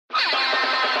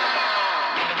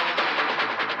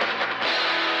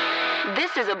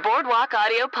is a Boardwalk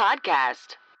Audio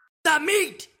podcast. The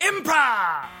Meat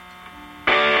Improv!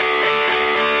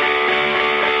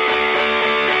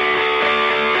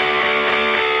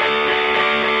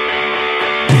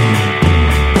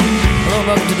 Hello and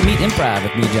welcome to The Meat Improv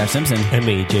with me, Josh Simpson. And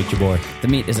me, Jake Jabor. The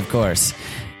Meat is, of course,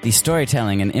 the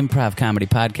storytelling and improv comedy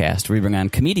podcast where we bring on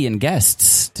comedian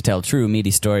guests to tell true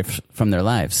meaty stories from their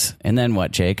lives. And then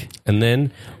what, Jake? And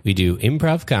then we do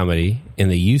improv comedy in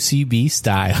the UCB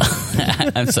style.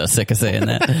 I'm so sick of saying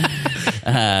that.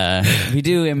 We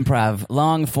do improv,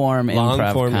 long-form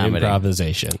comedy.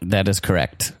 Improvisation. That is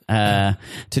correct.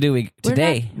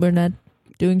 Today... We're not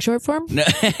doing short form? No,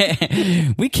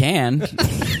 we can.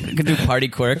 We can do party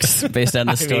quirks based on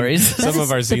the stories. Some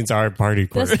of our scenes are party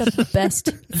quirks. That's the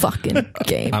best fucking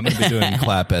game. I'm going to be doing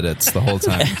clap edits the whole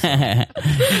time.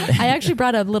 I actually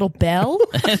brought a little bell.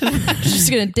 Just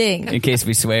going to ding. In case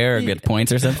we swear or get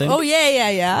points or something. Oh,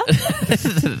 yeah.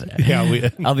 Yeah,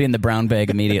 I'll be in the brown bag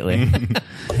immediately.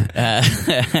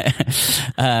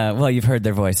 Well, you've heard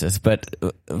their voices, but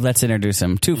let's introduce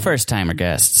them. Two first-timer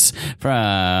guests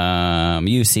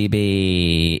from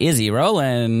UCB, Izzy,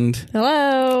 Roland.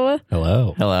 Hello.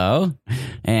 Hello. Hello.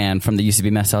 And from the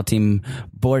UCB Mess Hall team,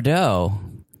 Bordeaux,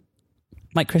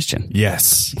 Mike Christian.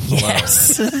 Yes.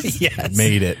 Yes. Yes.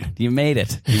 Made it. You made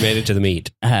it. You made it to the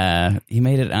meat. You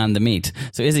made it on the meat.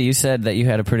 So, Izzy, you said that you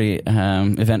had a pretty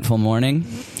eventful morning.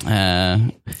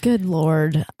 Good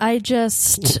Lord. I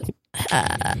just... my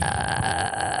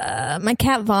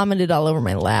cat vomited all over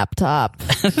my laptop.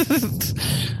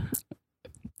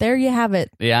 There you have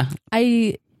it. Yeah.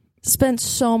 I spent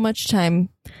so much time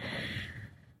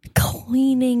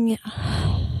cleaning.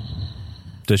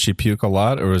 Does she puke a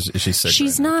lot, or is she sick?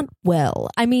 She's not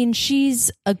well. I mean, she's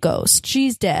a ghost.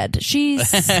 She's dead. She's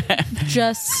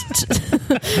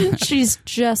she's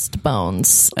just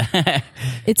bones.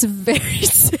 It's very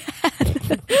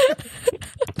sad.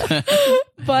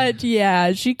 But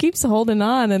yeah, she keeps holding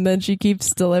on, and then she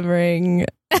keeps delivering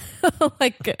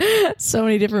like so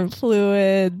many different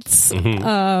fluids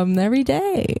every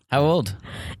day. How old?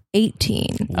 18.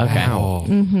 Okay. Wow.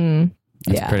 Mm-hmm.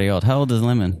 That's pretty old. How old is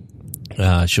Lemon?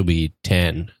 She'll be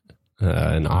 10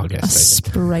 in August. A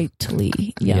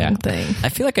sprightly young thing. I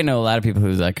feel like I know a lot of people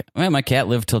who's like, well, my cat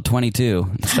lived till 22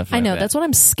 and stuff like I know. that. That's what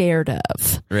I'm scared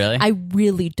of. Really? I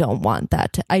really don't want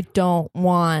that. I don't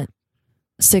want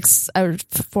 6 or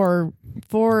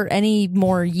 4 any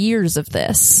more years of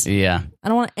this. Yeah. I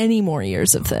don't want any more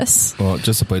years of this. Well,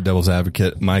 just to play devil's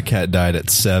advocate, my cat died at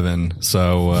 7,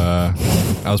 so I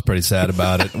was pretty sad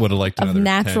about it. Would have liked another Of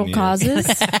natural 10 years. causes.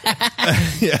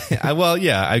 Yeah.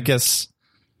 I guess.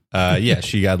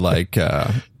 She got like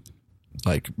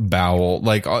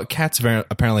bowel. Cats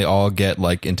apparently all get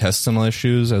like intestinal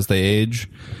issues as they age,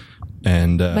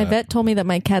 and My vet told me that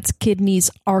my cat's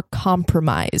kidneys are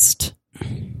compromised.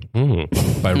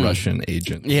 by Russian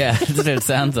agents. Yeah, that's what it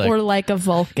sounds like. Or like a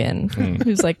Vulcan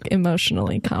who's like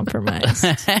emotionally compromised.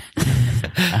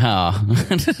 Oh.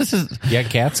 Yeah,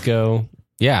 cats go,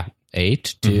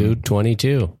 8 to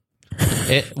 22.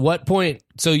 At what point?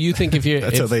 So you think if you're...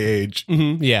 That's how they age.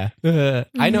 Yeah.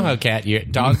 I know how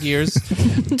dog years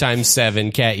times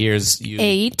 7, cat years...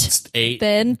 8, 8,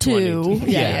 then 2.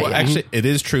 22. Yeah. Well, actually, it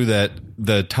is true that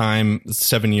the time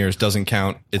 7 years doesn't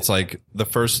count. It's like the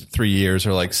first 3 years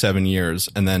are like 7 years,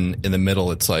 and then in the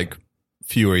middle, it's like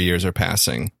fewer years are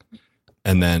passing,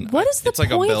 and then What is the it's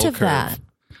like a point bell of curve. that?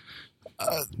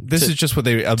 This is just what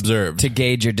they observed. To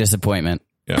gauge your disappointment.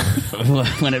 Yeah.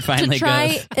 When it finally To try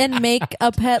goes. and make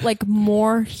a pet like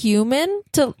more human,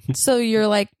 so you're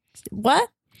like, what?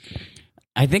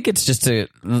 I think it's just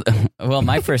well,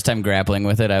 my first time grappling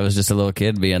with it, I was just a little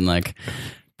kid being like,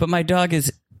 but my dog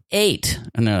is 8.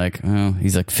 And they're like, oh,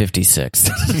 he's like 56.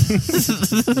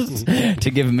 To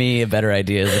give me a better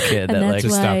idea as a kid. And That that's like, To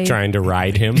stop trying to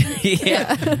ride him.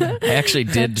 yeah. I actually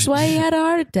did. That's why he had a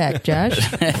heart attack, Josh.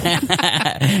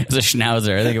 It was a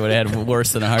schnauzer. I think it would have had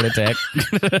worse than a heart attack.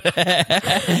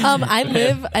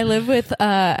 I live with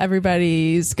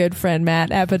everybody's good friend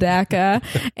Matt Apodaca,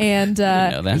 and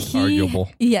know that.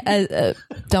 Arguable. Yeah,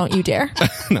 don't you dare!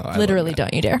 No, I Literally,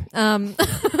 don't you dare!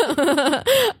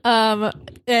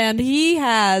 And he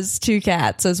has 2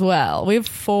 cats as well. We have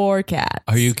 4 cats.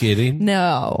 Are you kidding?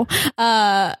 No.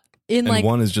 And Like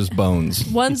one is just bones.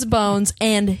 one's bones,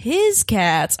 and his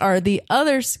cats are the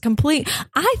other's complete.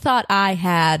 I thought I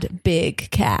had big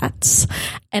cats,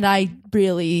 and I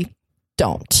really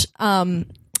don't.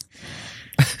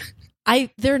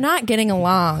 They're not getting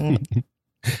along.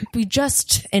 We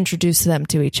just introduced them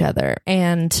to each other,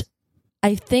 and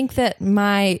I think that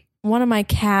one of my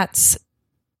cats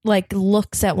like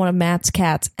looks at one of Matt's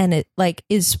cats and it like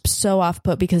is so off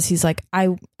put because he's like,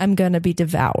 I'm gonna be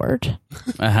devoured.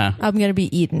 I'm gonna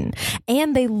be eaten.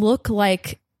 And they look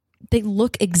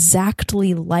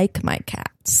exactly like my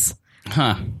cats.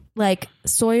 Like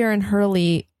Sawyer and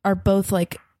Hurley are both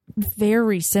like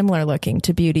very similar looking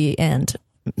to Beauty and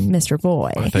Mr.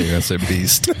 Boy. I thought you were going to say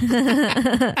Beast.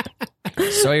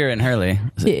 Sawyer and Hurley.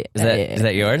 Is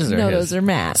that yours? Or no, his? those are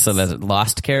Matt's. So that's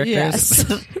lost characters?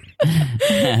 Yes.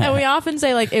 And we often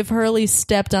say, like, if Hurley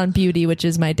stepped on Beauty, which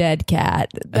is my dead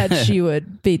cat, that she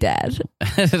would be dead.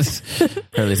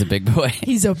 Hurley's a big boy.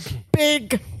 He's a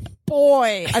big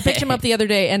boy. I picked him up the other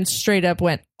day and straight up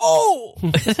went, oh!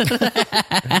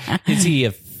 Is he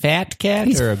a fat cat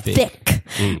He's or a big? thick.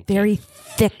 Very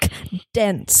thick,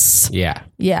 dense. Yeah.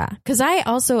 Yeah. Because I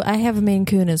have a Maine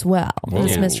Coon as well.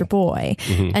 It's Mr. Boy.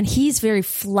 And he's very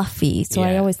fluffy. So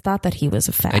I Yeah. always thought that he was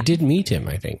a fat. I did meet him,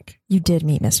 I think. You did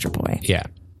meet Mr. Boy. Yeah.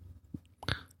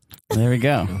 There we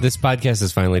go. This podcast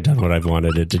has finally done what I've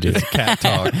wanted it to do. Cat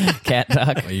talk. Cat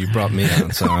talk. You brought me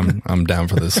on, so I'm down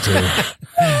for this too.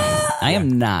 I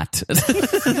am not.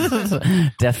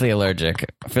 Deathly allergic.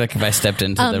 I feel like if I stepped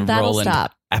into the that'll Roland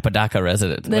stop. Apodaca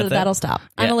resident. What's that? That'll stop.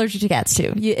 I'm Yeah. allergic to cats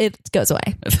too. It goes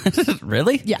away.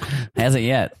 Really? Yeah. Hasn't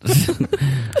yet.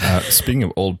 Speaking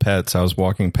of old pets, I was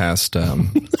walking past.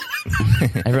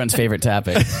 Everyone's favorite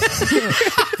topic.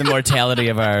 The mortality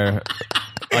of our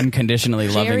unconditionally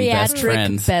loving best Geriatric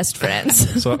friends. best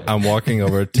friends. So I'm walking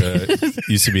over to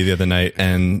UCB the other night,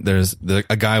 and there's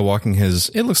a guy walking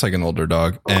it looks like an older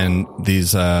dog, and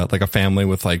these like a family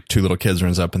with like two little kids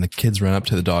runs up, and the kids run up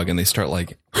to the dog and they start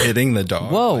like hitting the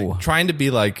dog. Whoa. Like, trying to be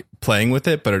like playing with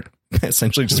it, but are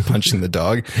essentially just punching the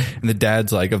dog. And the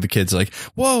dad's like, of the kids, like,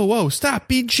 whoa, stop,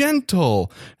 be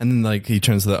gentle. And then like he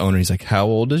turns to the owner, he's like, how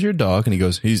old is your dog? And he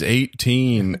goes, he's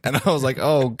 18. And I was like,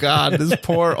 oh God, this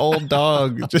poor old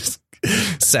dog just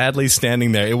sadly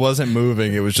standing there. It wasn't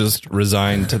moving. It was just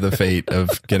resigned to the fate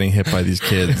of getting hit by these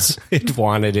kids. It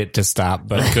wanted it to stop,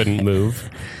 but couldn't move.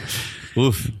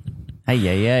 Oof.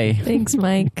 Ay. Thanks,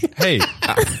 Mike. Hey,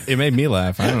 it made me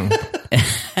laugh. I don't know.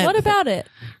 What about it?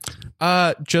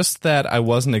 Just that I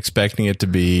wasn't expecting it to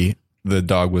be the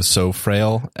dog was so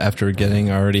frail after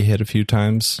getting already hit a few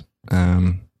times.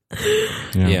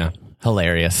 Yeah.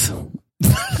 Hilarious.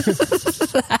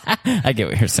 I get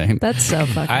what you're saying. That's so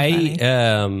fucking funny.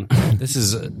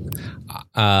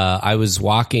 I was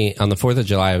walking on the 4th of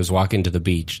July. I was walking to the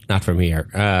beach, not from here,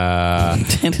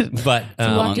 but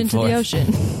You walked into the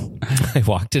ocean. I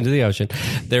walked into the ocean.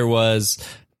 There was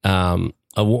a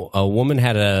woman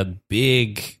had a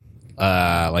big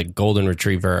like golden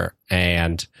retriever,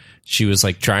 and she was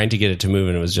like trying to get it to move,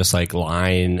 and it was just like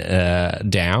lying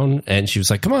down, and she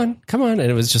was like, come on, and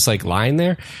it was just like lying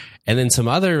there. And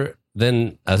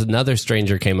then another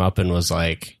stranger came up and was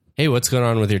like, hey, what's going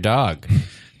on with your dog?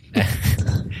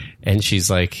 And she's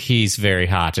like, he's very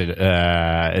hot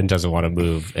and doesn't want to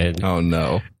move. And Oh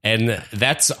no. and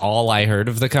that's all I heard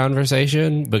of the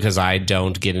conversation, because I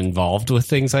don't get involved with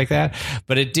things like that.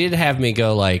 But it did have me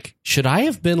go like, should I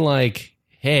have been like,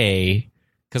 hey,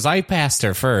 because I passed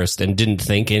her first and didn't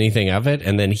think anything of it.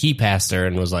 And then he passed her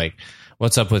and was like,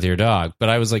 what's up with your dog? But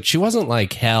I was like, she wasn't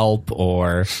like help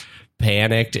or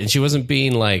panicked. And she wasn't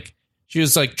being like, she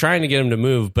was like trying to get him to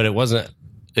move, but it was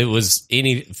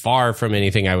far from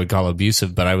anything I would call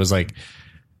abusive. But I was like,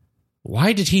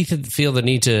 why did he feel the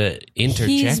need to interject?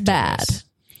 He's in bad. this?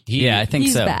 Yeah, I think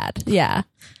He's so. bad. Yeah.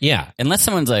 Yeah. Unless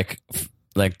someone's like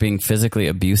being physically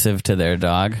abusive to their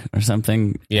dog or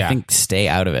something, Yeah. I think stay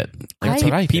out of it. That's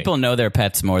what I think. People know their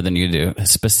pets more than you do,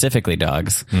 specifically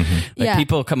dogs. Like Yeah.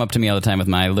 people come up to me all the time with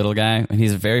my little guy, and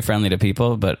he's very friendly to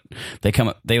people, but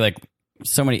they like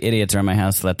so many idiots around my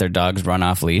house let their dogs run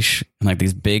off leash, and like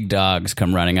these big dogs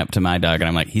come running up to my dog, and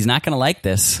I'm like, he's not gonna like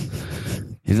this.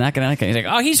 He's not gonna like it. He's like,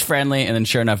 oh, he's friendly, and then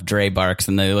sure enough, Dre barks,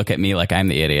 and they look at me like I'm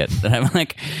the idiot. And I'm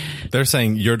like, They're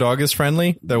saying your dog is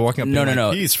friendly. They're walking up. No, being no,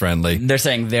 like, no. He's friendly. they're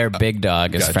saying their big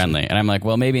dog is gotcha. friendly, and I'm like,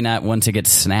 well, maybe not once it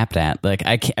gets snapped at. Like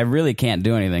I really can't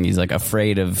do anything. He's like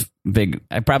afraid of big.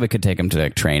 I probably could take him to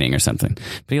like training or something,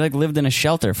 but he like lived in a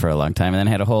shelter for a long time, and then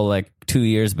had a whole like 2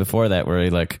 years before that where he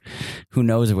like, who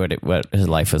knows what his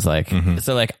life was like.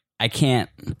 So like I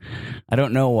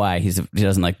don't know why he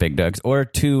doesn't like big dogs or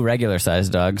two regular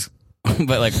sized dogs.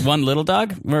 But like one little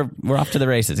dog, we're off to the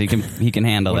races. He can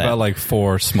handle What that. about like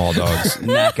 4 small dogs?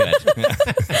 Not good.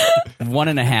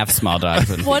 1.5 small dogs.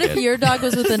 Would What be if good. your dog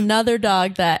was with another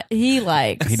dog that he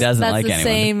likes? He doesn't that's like the anyone.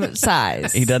 same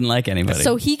size. He doesn't like anybody.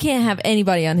 So he can't have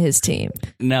anybody on his team.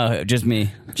 No, just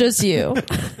me. Just you.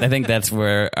 I think that's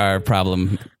where our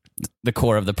problem the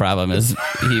core of the problem is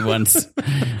he wants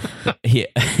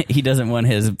he doesn't want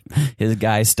his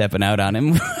guy stepping out on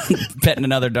him, petting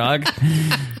another dog.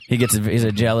 He's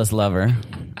a jealous lover.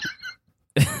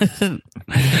 But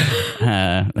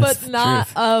not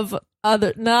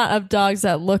of dogs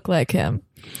that look like him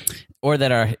or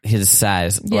that are his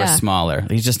size or smaller.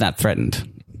 He's just not threatened.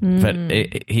 But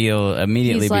he'll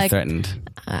immediately be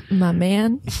threatened. My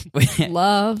man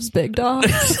loves big dogs.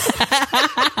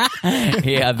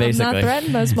 Yeah, basically. I'm not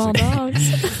threatened by small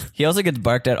dogs. He also gets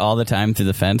barked at all the time through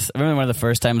the fence. I remember one of the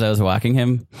first times I was walking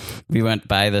him, we went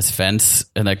by this fence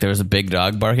and like there was a big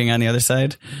dog barking on the other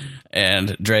side.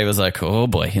 And Dre was like, "Oh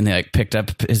boy!" And they like picked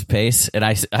up his pace, and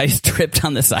I tripped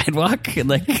on the sidewalk, and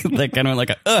like kind of like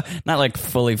not like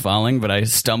fully falling, but I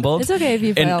stumbled. It's okay if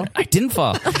you fell. I didn't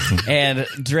fall. And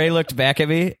Dre looked back at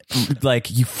me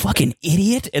like, "You fucking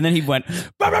idiot!" And then he went,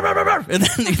 "Bar, bar, bar, bar, bar," and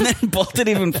then bolted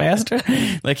even faster.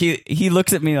 Like he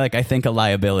looks at me like I think a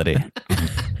liability.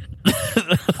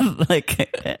 like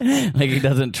he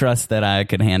doesn't trust that I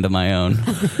can handle my own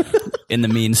in the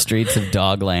mean streets of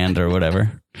Dogland or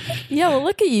whatever. Yeah, well,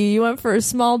 look at you. You went for a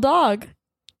small dog.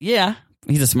 Yeah,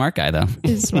 he's a smart guy though.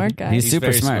 He's a smart guy. He's super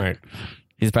very smart.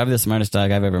 He's probably the smartest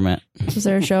dog I've ever met. Was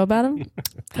there a show about him?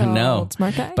 No.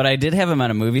 Smart guy? But I did have him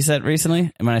on a movie set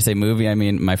recently. And when I say movie, I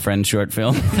mean my friend's short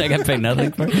film. I got paid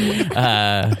nothing for.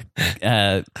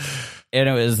 And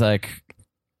it was like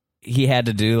he had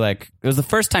to do like it was the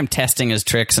first time testing his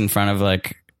tricks in front of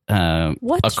like a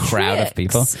crowd of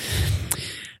people.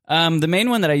 The main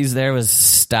one that I used there was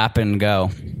stop and go.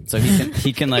 So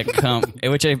he can like come,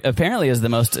 which apparently is the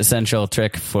most essential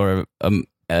trick for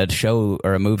a show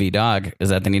or a movie dog is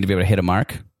that they need to be able to hit a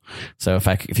mark. So if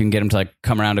you can get him to like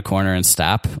come around a corner and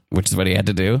stop, which is what he had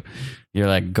to do, you're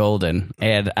like golden.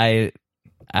 And I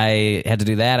had to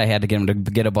do that. I had to get him to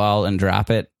get a ball and drop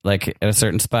it like at a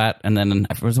certain spot. And then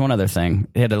there was one other thing.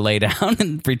 He had to lay down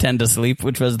and pretend to sleep,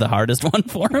 which was the hardest one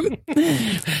for him.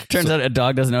 Turns out a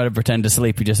dog doesn't know how to pretend to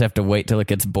sleep. You just have to wait till it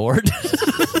gets bored.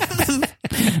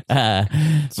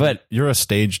 But you're a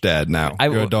stage dad now.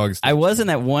 You're a dog. I was in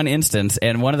that one instance,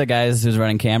 and one of the guys who's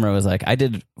running camera was like, "I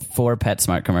did 4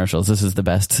 PetSmart commercials. This is the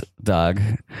best dog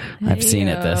I've seen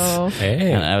at this."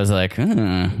 Hey. And I was like,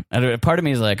 And part of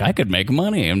me is like, I could make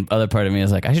money, and other part of me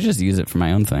is like, I should just use it for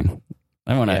my own thing.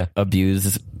 I don't want to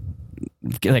abuse.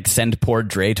 Like send poor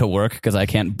Dre to work because I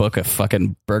can't book a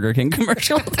fucking Burger King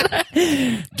commercial.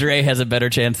 Dre has a better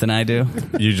chance than I do.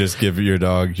 You just give your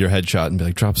dog your headshot and be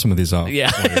like, drop some of these off. Yeah,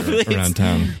 around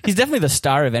town. He's definitely the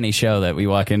star of any show that we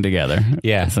walk in together.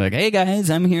 Yeah, it's like, hey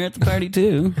guys, I'm here at the party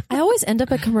too. I always end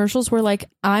up at commercials where like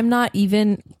I'm not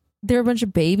even. There are a bunch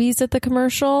of babies at the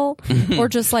commercial, or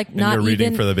just like not and you're even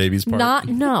reading for the babies part.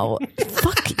 No.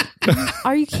 Fuck.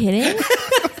 Are you kidding?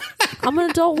 I'm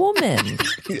an adult woman.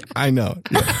 I know.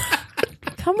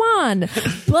 Come on.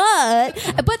 But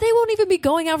they won't even be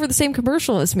going out for the same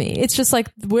commercial as me. It's just like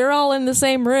we're all in the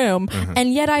same room.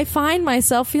 And yet I find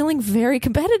myself feeling very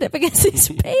competitive against these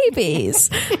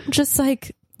babies. Just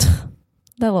like, that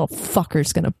little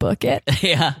fucker's going to book it.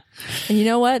 Yeah. And you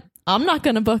know what? I'm not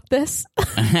going to book this.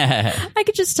 I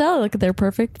could just tell. Look at their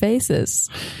perfect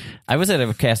faces. I was at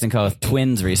a casting call with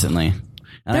twins recently.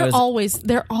 And they're always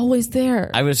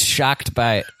there. I was shocked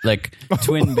by like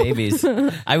twin babies.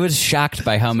 I was shocked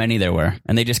by how many there were,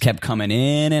 and they just kept coming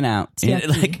in and out.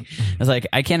 Like I was like,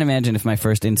 I can't imagine if my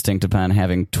first instinct upon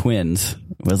having twins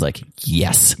was like,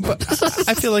 yes. But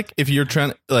I feel like if you're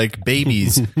trying like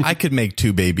babies, I could make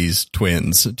 2 babies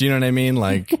twins. Do you know what I mean?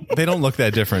 Like they don't look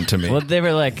that different to me. Well, they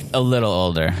were like a little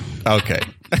older. Okay.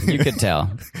 You could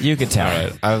tell. You could tell.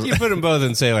 Right. You put them both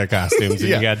in sailor costumes, and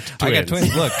you got twins. I got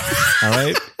twins. Look, all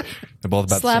right. They're both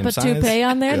about Slap the same a size. toupee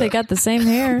on there. Yeah. They got the same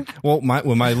hair. Well,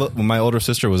 when my older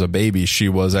sister was a baby, she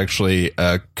was actually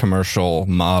a commercial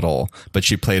model, but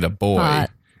she played a boy.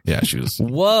 Hot. Yeah, she was.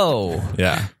 Whoa.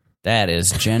 Yeah. That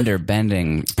is gender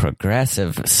bending,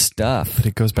 progressive stuff. But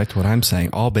it goes back to what I'm saying.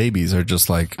 All babies are just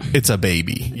like, it's a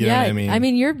baby. You know what I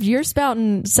mean? You're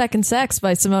spouting Second Sex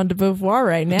by Simone de Beauvoir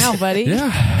right now, buddy.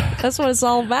 Yeah. That's what it's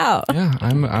all about. Yeah,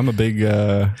 I'm a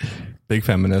big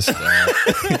feminist.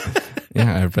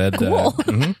 Yeah, I've read. Cool.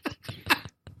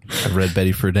 I've read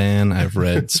Betty Friedan. I've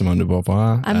read Simone de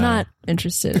Beauvoir. I'm not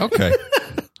interested. Okay.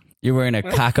 You're wearing a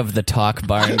cock of the talk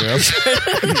bar and girl shirt.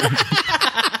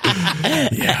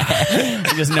 Yeah.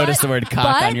 You just noticed the word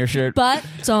cock on your shirt. But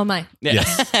so am I.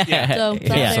 Yes. Yeah. So,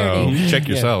 So check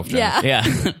yourself. Jen. Yeah. Yeah.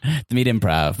 The Meat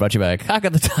Improv brought to you by Cock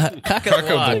of the Talk, Cock of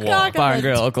the Walk, Walk. Bar and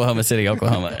Grill, Oklahoma City,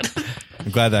 Oklahoma.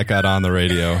 I'm glad that got on the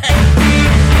radio.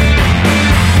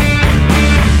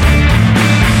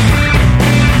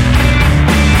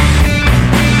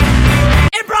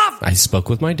 Improv! I I spoke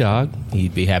with my dog.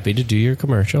 He'd be happy to do your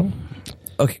commercial.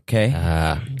 Okay.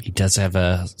 He does have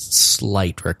a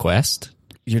slight request.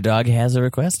 Your dog has a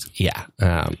request? Yeah.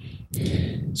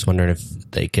 Just wondering if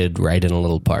they could write in a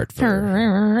little part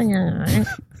for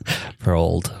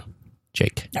old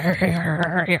Jake.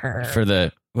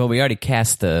 Well, we already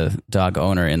cast the dog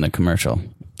owner in the commercial.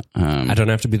 I don't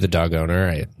have to be the dog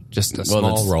owner. Just a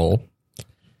small role.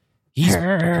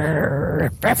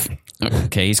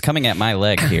 Okay, he's coming at my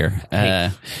leg here.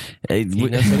 He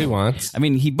knows what he wants. I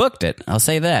mean, he booked it. I'll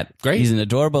say that. Great. He's an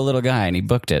adorable little guy, and he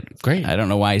booked it. Great. I don't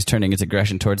know why he's turning his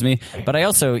aggression towards me, but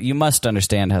you must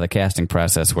understand how the casting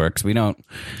process works. We don't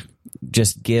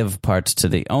just give parts to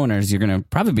the owners. You're going to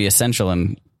probably be essential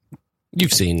in...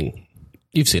 You've seen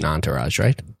Entourage,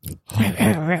 right?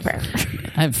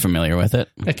 I'm familiar with it.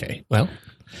 Okay, well,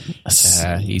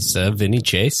 he's Vinny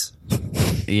Chase,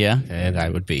 Yeah. and I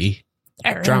would be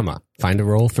Drama. Find a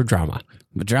role for Drama.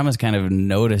 But Drama's kind of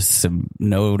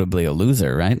notably a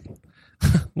loser, right?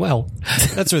 Well,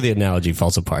 that's where the analogy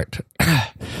falls apart.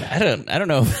 I don't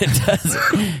know if it does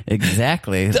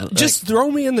exactly. Just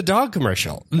throw me in the dog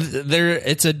commercial.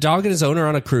 It's a dog and his owner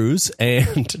on a cruise,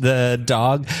 and the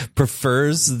dog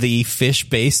prefers the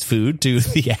fish-based food to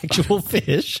the actual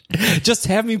fish. Just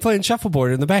have me playing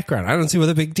shuffleboard in the background. I don't see what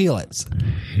the big deal is.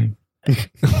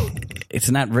 It's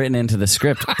not written into the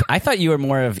script. I thought you were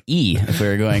more of E if we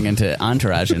were going into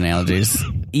Entourage analogies.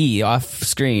 E, off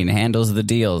screen, handles the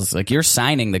deals. Like, you're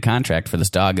signing the contract for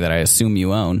this dog that I assume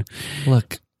you own.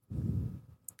 Look.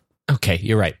 Okay,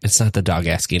 you're right. It's not the dog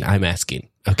asking. I'm asking.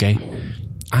 Okay?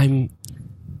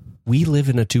 We live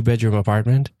in a 2-bedroom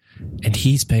apartment, and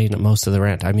he's paying most of the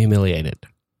rent. I'm humiliated.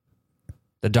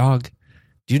 The dog,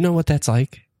 do you know what that's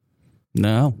like?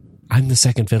 No. I'm the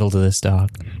second fiddle to this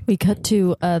dog. We cut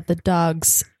to the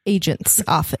dog's agent's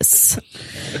office.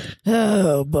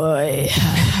 Oh boy,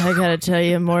 I gotta tell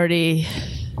you, Morty,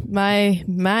 my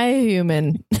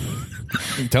human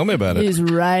Tell me about it. is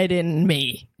riding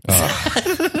me,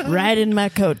 riding my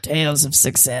coattails of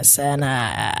success, and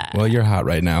Well, you're hot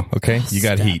right now, okay? You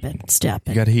got heat. Stop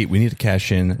it. You got heat. We need to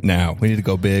cash in now. We need to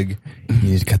go big.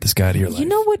 You need to cut this guy out of your life. You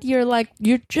know what?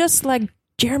 You're just like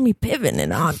Jeremy Piven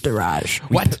in Entourage.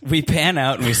 What? We pan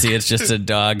out and we see it's just a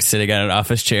dog sitting on an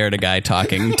office chair and a guy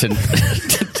talking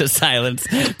to silence.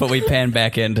 But we pan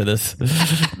back into this.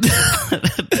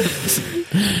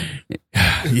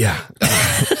 Yeah.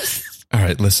 All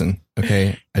right, listen.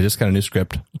 Okay, I just got a new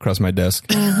script across my desk.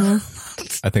 I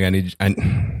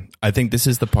think this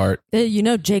is the part. You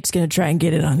know Jake's gonna try and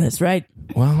get in on this, right?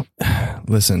 Well,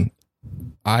 listen.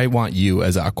 I want you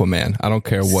as Aquaman. I don't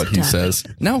care what he says.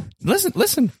 No,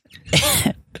 listen.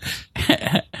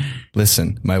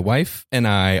 Listen, my wife and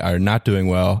I are not doing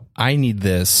well. I need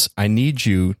this. I need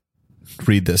you.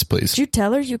 Read this, please. Did you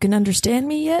tell her you can understand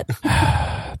me yet?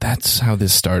 That's how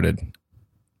this started.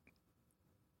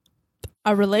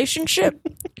 A relationship?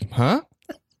 Huh?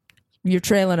 You're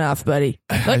trailing off, buddy.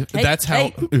 Look, That's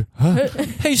how.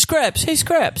 Hey,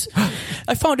 Scraps.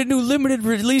 I found a new limited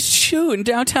release shoe in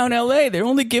downtown LA. They're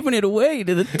only giving it away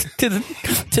to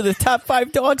the top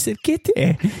 5 dogs that get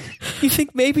there. You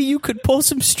think maybe you could pull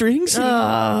some strings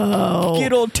and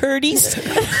get old turdies?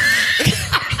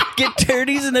 Get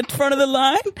turdies in the front of the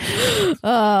line?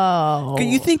 Oh.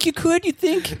 You think you could? You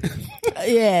think?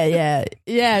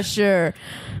 Yeah, sure.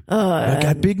 I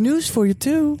got big news for you,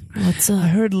 too. What's up? I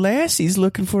heard Lassie's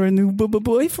looking for a new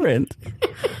boyfriend.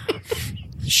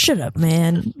 Shut up,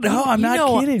 man. No, I'm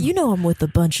not kidding. You know I'm with a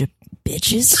bunch of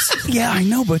bitches. Yeah, I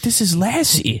know, but this is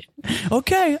Lassie.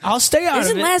 Okay, I'll stay out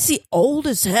Isn't of it. Lassie old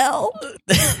as hell?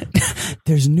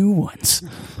 There's new ones.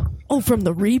 Oh, from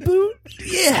the reboot?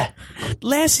 Yeah.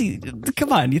 Lassie,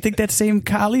 come on. You think that same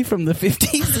collie from the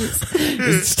 50s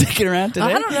is sticking around today?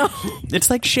 I don't know. It's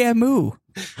like Shamu.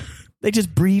 They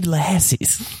just breed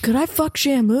Lassies. Could I fuck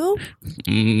Shamu?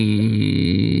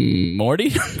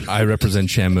 Morty? I represent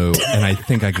Shamu, and I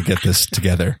think I could get this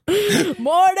together.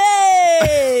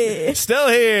 Morty! Still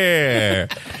here.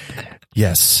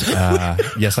 Yes.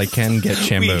 Yes, I can get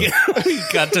Shamu. We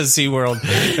got to SeaWorld,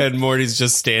 and Morty's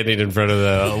just standing in front of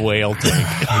the whale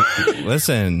tank.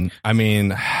 Listen, I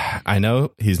mean, I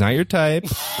know he's not your type,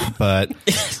 but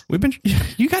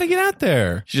you got to get out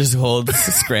there. She just holds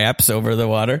Scraps over the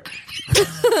water.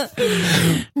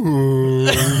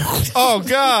 Oh,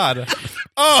 God.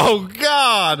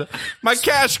 My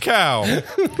cash cow.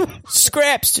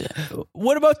 Scraps,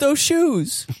 what about those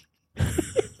shoes?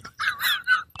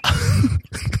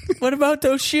 What about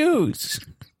those shoes?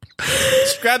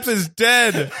 Scraps is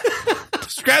dead.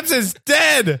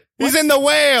 He's in the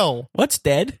whale. What's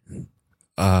dead?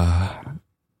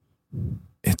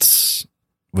 It's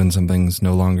when something's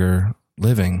no longer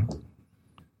living.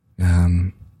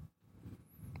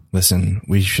 Listen,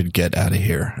 we should get out of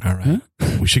here. All right.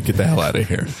 Huh? We should get the hell out of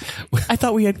here. I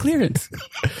thought we had clearance.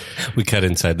 We cut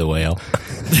inside the whale.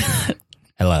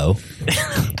 Hello.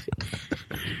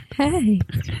 Hey.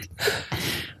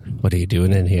 What are you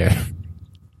doing in here?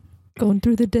 Going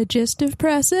through the digestive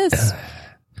process.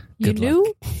 You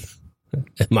new?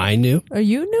 Am I new? Are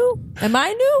you new? Am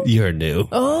I new? You're new.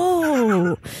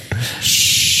 Oh.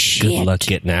 Shit. Good luck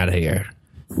getting out of here.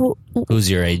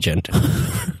 Who's your agent?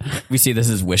 We see this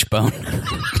as Wishbone.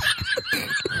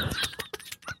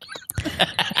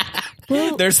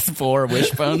 Well, There's 4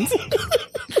 Wishbones.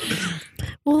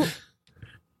 well,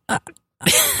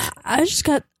 I just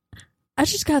got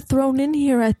thrown in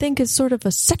here. I think as sort of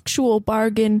a sexual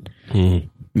bargain. You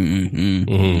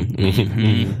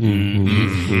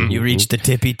reached the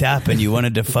tippy top and you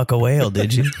wanted to fuck a whale,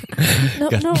 did you?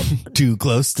 No, Too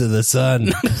close to the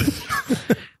sun.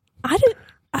 I didn't.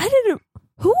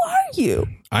 Who are you?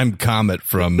 I'm Comet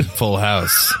from Full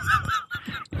House.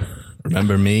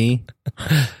 Remember me?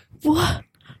 What?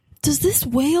 Does this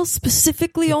whale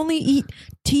specifically only eat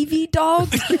TV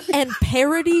dogs and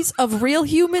parodies of real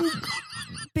human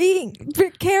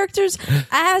characters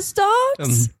as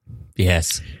dogs?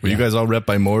 Yes. Were you guys all rep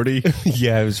by Morty?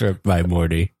 Yeah, I was ripped by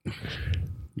Morty.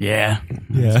 Yeah.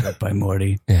 Yeah. By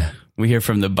Morty. Yeah. We hear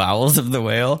from the bowels of the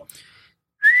whale.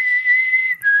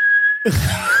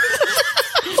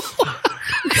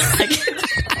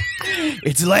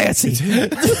 It's Lassie.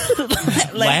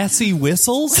 Lassie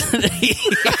whistles?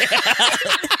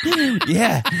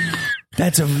 Yeah.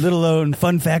 That's a little known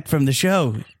fun fact from the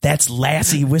show. That's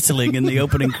Lassie whistling in the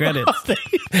opening credits.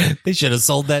 They should have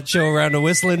sold that show around a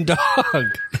whistling dog.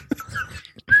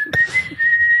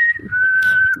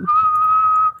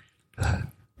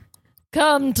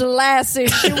 Come to Lassie,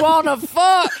 she wanna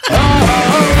fuck.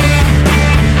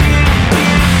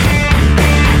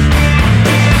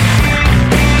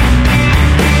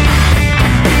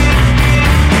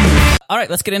 All right,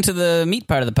 let's get into the meat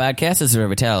part of the podcast. This is where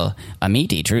we tell a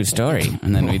meaty, true story.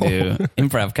 And then we do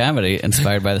improv comedy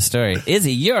inspired by the story.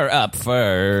 Izzy, you're up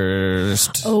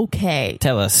first. Okay.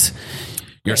 Tell us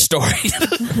your story.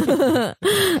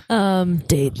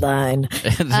 Dateline.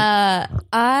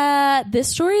 This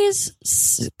story is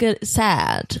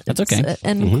sad. That's okay.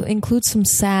 And includes some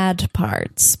sad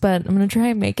parts, but I'm going to try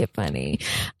and make it funny.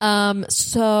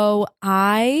 So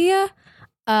I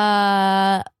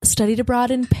studied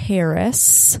abroad in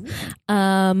Paris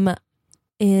at the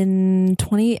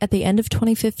end of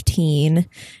 2015,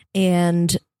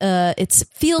 and it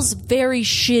feels very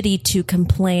shitty to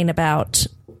complain about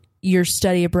your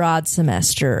study abroad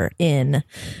semester in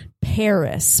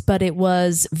Paris, but it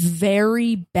was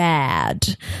very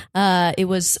bad. It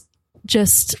was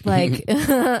just like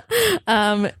it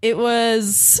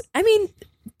was, I mean,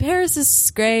 Paris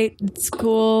is great. It's a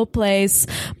cool place.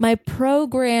 My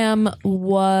program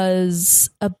was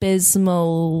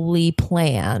abysmally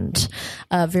planned,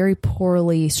 very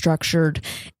poorly structured,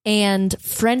 and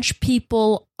French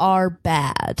people are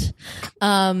bad.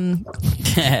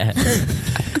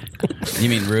 You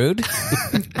mean rude?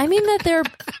 I mean that they're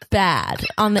bad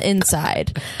on the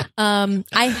inside. I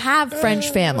have French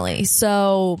family,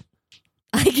 so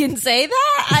I can say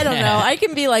that. I don't know. I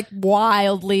can be like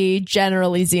wildly,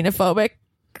 generally xenophobic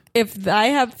if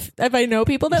I know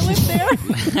people that live there.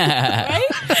 Right?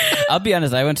 I'll be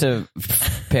honest. I went to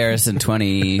Paris in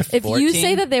 2014. If you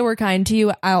say that they were kind to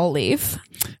you, I'll leave.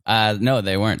 No,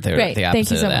 they weren't. They were Great. the opposite.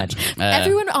 Thank you so of much. that.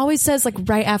 Everyone always says, like,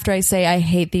 right after I say I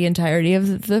hate the entirety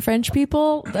of the French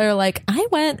people, they're like, I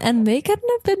went and they couldn't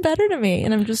have been better to me.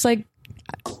 And I'm just like,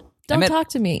 don't talk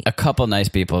to me. A couple nice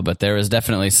people, but there was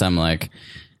definitely some like.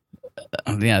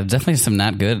 Yeah, definitely some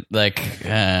not good. Like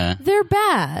they're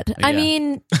bad. I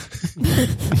mean,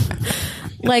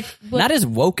 like not as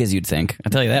woke as you'd think.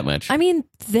 I'll tell you that much. I mean,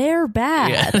 they're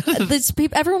bad.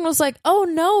 Everyone was like, "Oh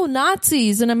no,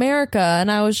 Nazis in America,"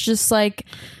 and I was just like,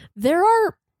 "There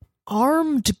are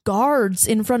armed guards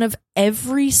in front of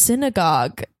every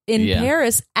synagogue in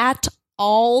Paris at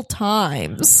all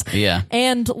times." Yeah.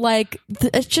 And like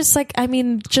it's just like, I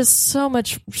mean, just so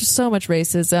much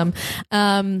racism,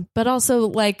 but also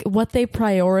like what they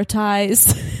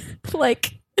prioritize.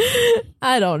 Like,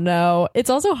 I don't know.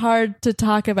 It's also hard to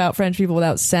talk about French people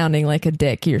without sounding like a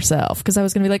dick yourself, because I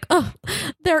was gonna be like, oh,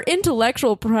 their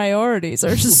intellectual priorities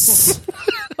are just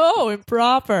so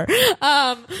improper.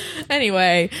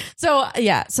 Anyway, so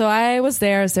I was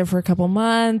there for a couple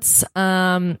months.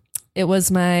 It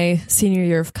was my senior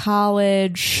year of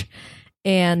college,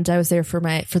 and I was there for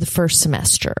the first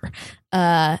semester.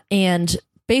 And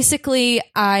basically,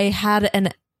 I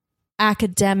had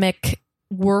academic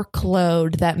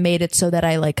workload that made it so that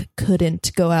I like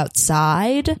couldn't go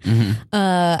outside.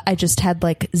 I just had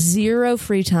like zero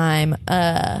free time,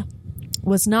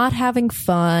 was not having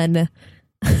fun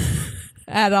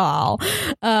at all.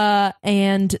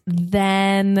 And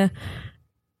then,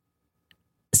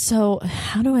 so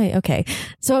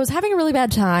I was having a really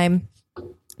bad time,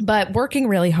 but working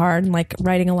really hard and like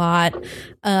writing a lot.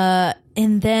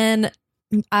 And then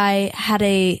I had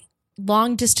a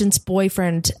long distance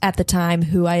boyfriend at the time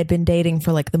who I had been dating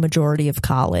for like the majority of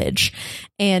college.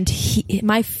 And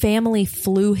my family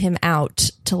flew him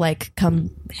out to like come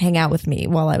hang out with me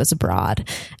while I was abroad.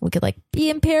 We could like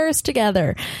be in Paris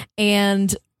together.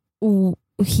 And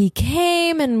he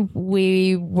came and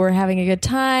we were having a good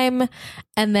time.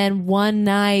 And then one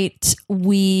night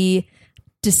we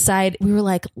were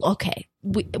like, okay,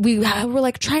 we were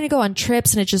like trying to go on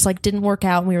trips and it just like didn't work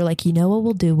out. And we were like, you know what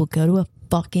we'll do? We'll go to a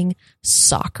fucking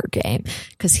soccer game,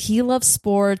 because he loves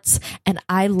sports and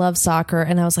I love soccer.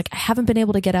 And I was like, I haven't been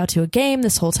able to get out to a game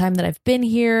this whole time that I've been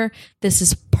here. This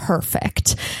is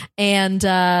perfect. And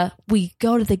we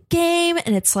go to the game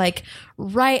and it's like,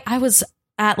 I was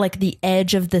at like the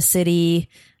edge of the city,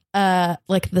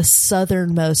 like the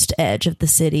southernmost edge of the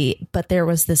city, but there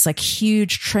was this like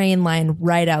huge train line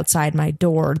right outside my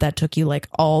door that took you like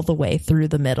all the way through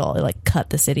the middle. It like cut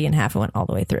the city in half and went all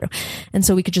the way through. And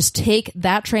so we could just take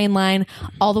that train line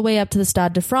all the way up to the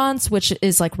Stade de France, which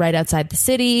is like right outside the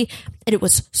city. And it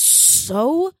was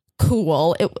so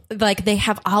cool. It like they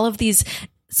have all of these.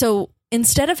 So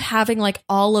instead of having like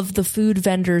all of the food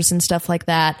vendors and stuff like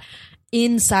that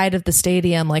inside of the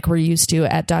stadium, like we're used to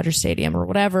at Dodger Stadium or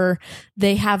whatever,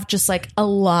 they have just like a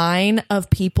line of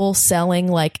people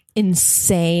selling like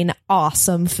insane,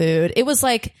 awesome food. It was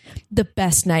like the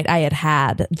best night I had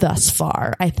had thus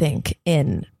far, I think,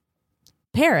 in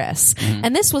Paris.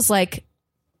 And this was like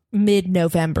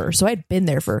mid-November, so I'd been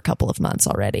there for a couple of months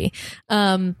already.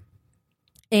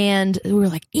 And we were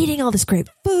like eating all this great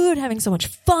food, having so much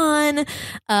fun.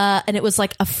 And it was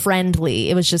like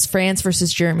it was just France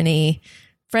versus Germany.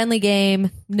 Friendly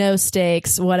game, no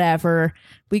stakes, whatever.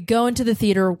 We go into the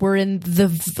theater. We're in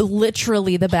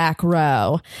literally the back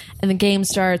row. And the game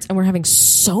starts and we're having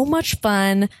so much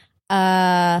fun.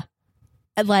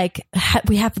 Like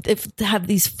we have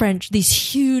these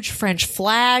huge French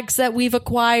flags that we've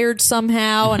acquired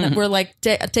somehow, and we're like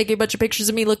taking a bunch of pictures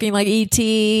of me looking like ET.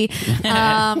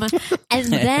 And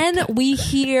then we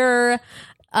hear,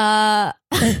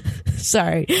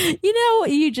 sorry,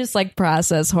 you just like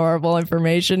process horrible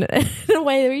information in a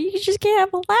way where you just can't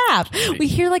have a laugh. We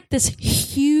hear like this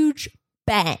huge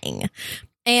bang.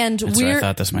 And That's where I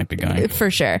thought this might be going.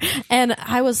 For sure. And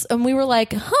we were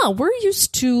like, we're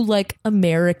used to like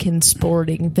American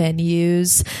sporting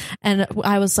venues. And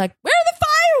I was like, where are the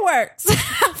fireworks?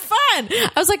 Have fun.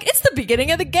 I was like, it's the beginning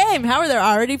of the game. How are there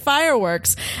already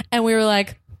fireworks? And we were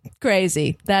like,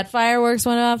 crazy. That fireworks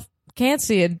went off. Can't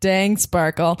see a dang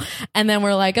sparkle. And then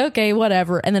we're like, okay,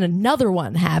 whatever. And then another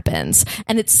one happens.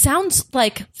 And it sounds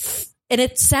like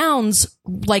it's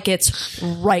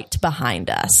right behind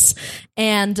us.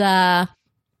 And why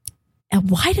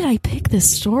did I pick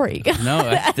this story?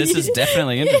 No, this is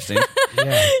definitely interesting.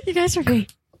 Yeah. You guys are very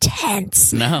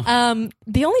tense. No.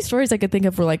 The only stories I could think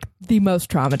of were like the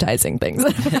most traumatizing things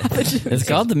that have happened. It's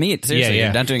called The Meat. Seriously, Yeah.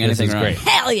 You're not doing anything wrong. Great.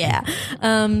 Hell yeah.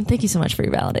 Thank you so much for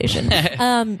your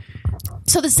validation.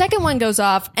 So the second one goes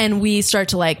off and we start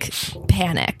to like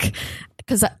panic,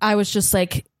 because I was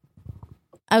like,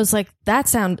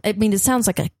 it sounds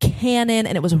like a cannon,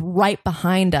 and it was right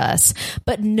behind us,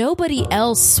 but nobody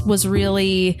else was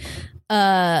really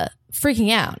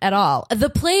freaking out at all. The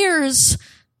players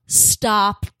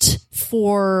stopped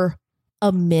for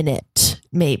a minute,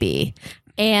 maybe.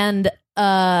 And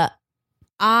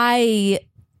I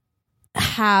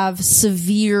have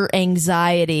severe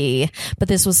anxiety, but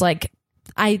this was like,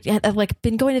 I had like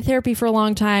been going to therapy for a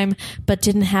long time, but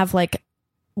didn't have like,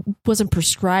 wasn't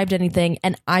prescribed anything,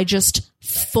 and I just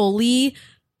fully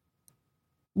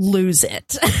lose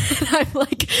it. I'm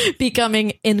like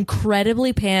becoming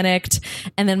incredibly panicked,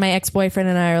 and then my ex-boyfriend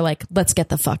and I are like, let's get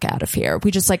the fuck out of here.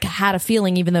 We just like had a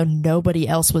feeling, even though nobody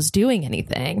else was doing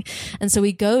anything. And so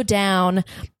we go down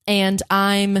and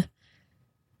I'm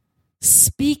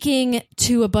speaking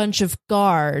to a bunch of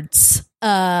guards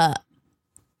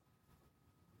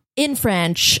in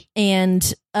French,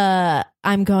 and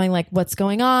I'm going like, what's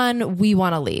going on? We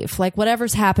want to leave. Like,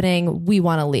 whatever's happening, we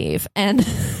want to leave. And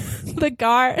the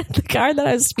guard that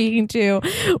I was speaking to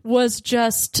was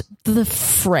just the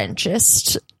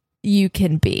Frenchest you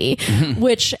can be,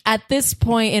 which at this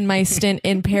point in my stint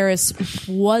in Paris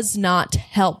was not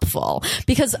helpful,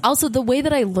 because also the way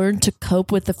that I learned to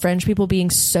cope with the French people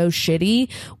being so shitty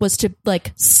was to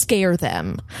like scare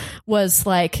them. Was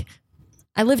like,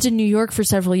 I lived in New York for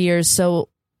several years, so,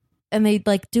 and they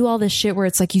like do all this shit where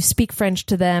it's like you speak French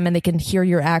to them and they can hear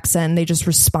your accent and they just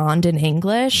respond in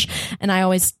English. And I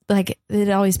always like, it'd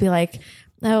always be like,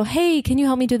 oh, hey, can you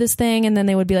help me do this thing? And then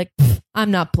they would be like, I'm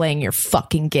not playing your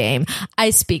fucking game.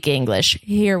 I speak English.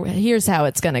 Here's how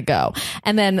it's going to go.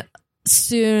 And then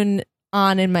soon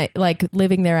on in my like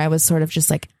living there, I was sort of just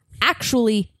like,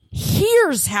 actually,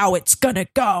 here's how it's going to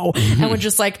go. And would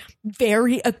just like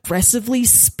very aggressively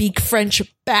speak French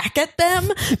back at them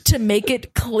to make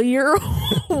it clear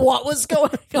what was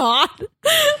going on.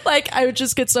 Like, I would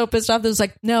just get so pissed off. It was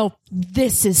like, no,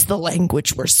 this is the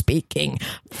language we're speaking.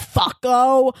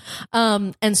 Fucko.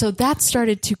 And so that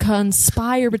started to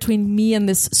conspire between me and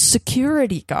this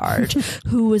security guard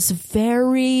who was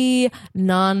very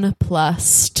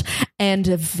nonplussed and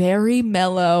very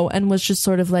mellow and was just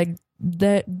sort of like,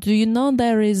 do you know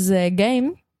there is a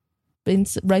game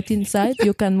right inside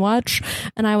you can watch?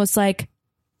 And I was like,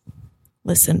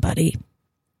 listen, buddy,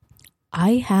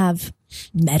 I have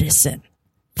medicine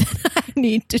that I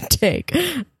need to take.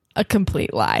 A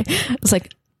complete lie. It's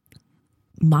like,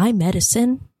 my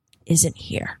medicine isn't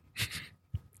here,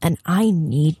 and I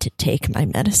need to take my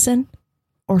medicine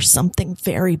or something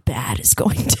very bad is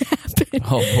going to happen.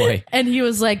 Oh boy. And he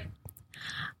was like,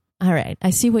 all right, I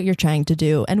see what you're trying to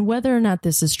do. And whether or not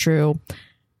this is true,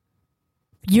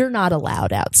 you're not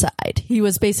allowed outside. He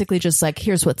was basically just like,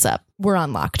 here's what's up. We're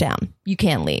on lockdown. You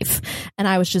can't leave. And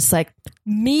I was just like,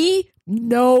 me?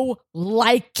 No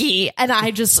likey. And I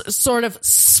just sort of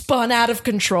spun out of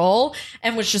control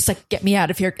and was just like, get me out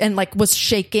of here. And like was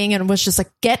shaking and was just like,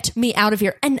 get me out of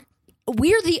here. And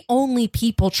we're the only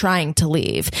people trying to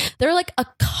leave. There are like a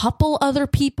couple other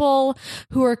people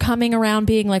who are coming around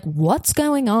being like, what's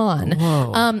going on?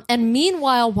 And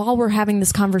meanwhile, while we're having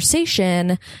this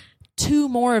conversation, 2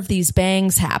 more of these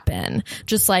bangs happen,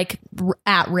 just like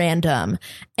at random.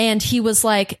 And he was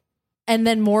like, and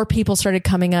then more people started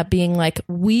coming up being like,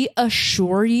 we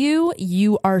assure you,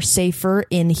 you are safer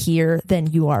in here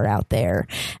than you are out there.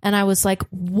 And I was like,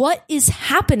 what is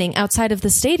happening outside of the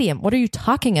stadium? What are you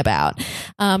talking about?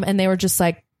 And they were just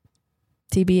like,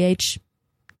 TBH,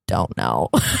 don't know.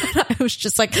 I was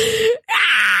just like,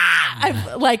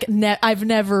 I've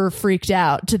never freaked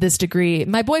out to this degree.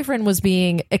 My boyfriend was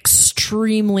being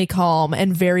extremely calm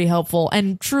and very helpful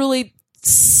and truly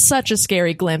such a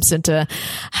scary glimpse into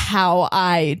how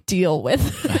I deal with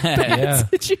bad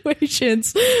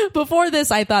situations. Before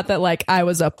this, I thought that like I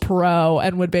was a pro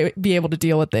and would be able to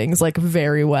deal with things like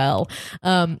very well.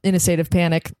 In a state of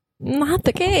panic, not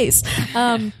the case.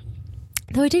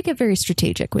 Though I did get very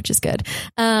strategic, which is good.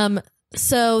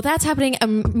 So that's happening.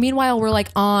 Meanwhile, we're like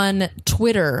on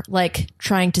Twitter, like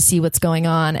trying to see what's going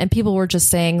on. And people were just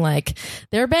saying like,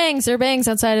 there are bangs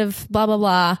outside of blah, blah,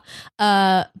 blah.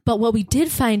 But what we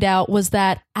did find out was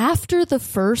that after the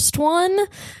first one,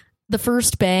 the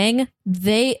first bang,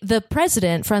 the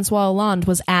president, Francois Hollande,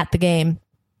 was at the game.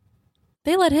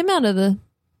 They let him out of the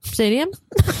stadium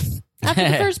after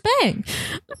the first bang.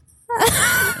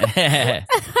 I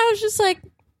was just like,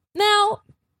 now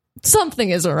something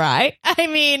is awry. I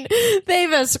mean,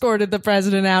 they've escorted the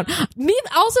president out.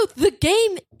 Also, the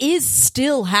game is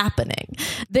still happening.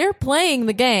 They're playing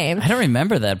the game. I don't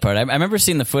remember that part. I remember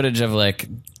seeing the footage of like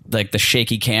the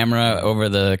shaky camera over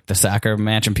the soccer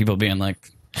match and people being like,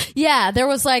 yeah, it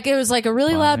was like a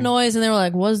really loud noise and they were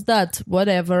like, what's that?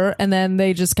 Whatever. And then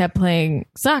they just kept playing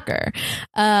soccer.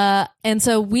 And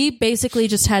so we basically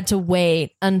just had to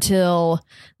wait until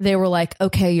they were like,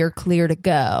 okay, you're clear to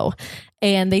go.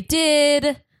 And they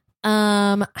did.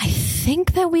 I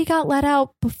think that we got let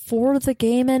out before the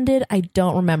game ended. I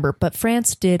don't remember, but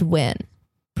France did win.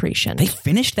 Prescient. They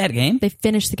finished that game? They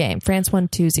finished the game. France won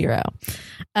 2-0.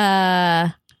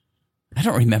 I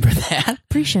don't remember that.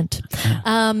 Prescient.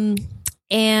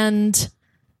 And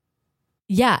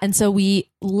yeah, and so we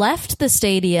left the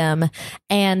stadium,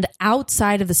 and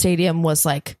outside of the stadium was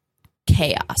like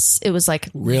chaos. It was like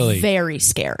really very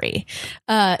scary.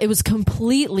 It was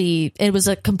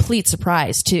a complete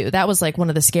surprise too. That was like one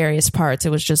of the scariest parts.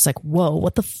 It was just like, whoa,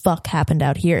 what the fuck happened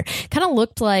out here? Kind of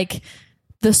looked like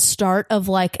the start of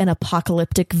like an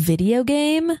apocalyptic video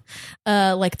game.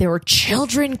 Like there were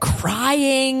children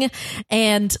crying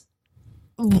and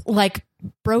like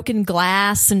broken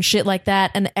glass and shit like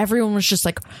that, and everyone was just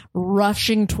like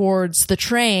rushing towards the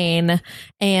train,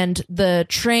 and the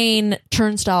train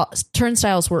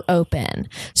turnstiles were open,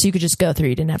 so you could just go through.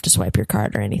 You didn't have to swipe your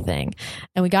card or anything.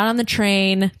 And we got on the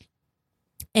train,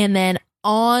 and then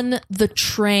on the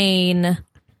train,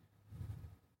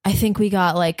 I think we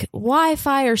got like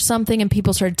Wi-Fi or something, and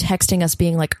people started texting us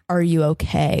being like, "Are you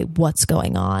okay? What's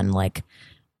going on? Like,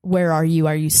 where are you?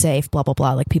 Are you safe? Blah, blah,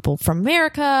 blah." Like people from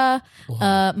America.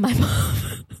 My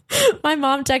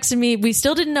mom texted me. We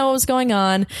still didn't know what was going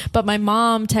on, but my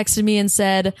mom texted me and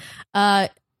said,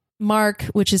 Mark,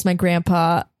 which is my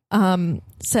grandpa,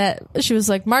 said, she was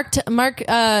like, Mark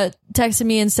texted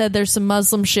me and said there's some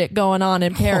Muslim shit going on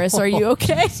in Paris. Are you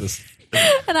okay?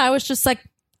 And I was just like,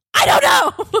 I don't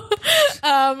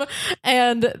know.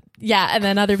 And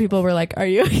then other people were like, "Are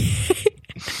you okay?"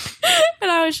 And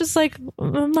I was just like,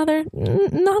 "Mother,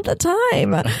 not the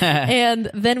time." And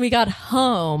then we got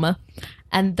home,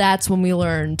 and that's when we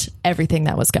learned everything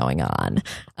that was going on,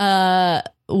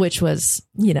 which was,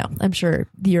 I'm sure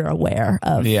you're aware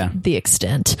of the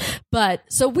extent. But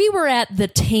so we were at the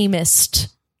tamest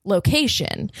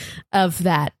location of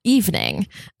that evening.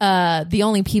 The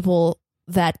only people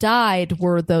that died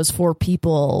were those 4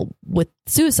 people with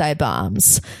suicide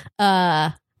bombs.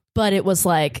 But it was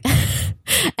like,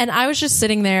 and I was just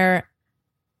sitting there,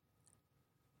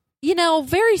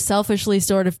 very selfishly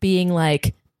sort of being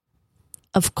like,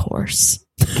 of course.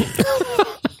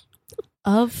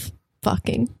 Of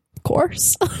fucking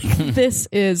course. This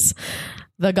is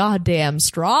the goddamn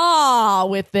straw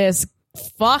with this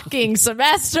fucking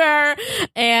semester.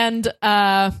 And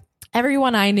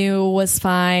everyone I knew was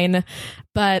fine,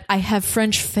 but I have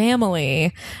French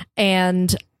family,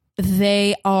 and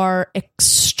they are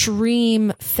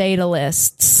extreme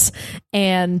fatalists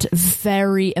and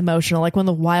very emotional. Like when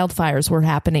the wildfires were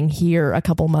happening here a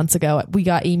couple months ago, we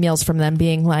got emails from them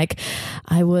being like,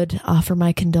 "I would offer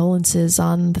my condolences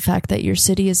on the fact that your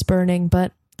city is burning,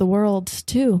 but the world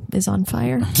too is on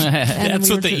fire." That's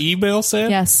what the email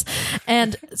said? Yes.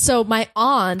 And so my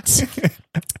aunt,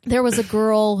 there was a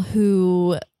girl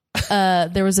who,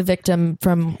 there was a victim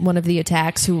from one of the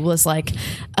attacks who was like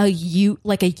a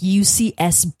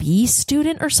UCSB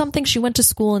student or something. She went to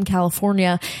school in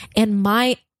California, and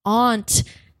my aunt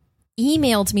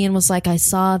emailed me and was like, "I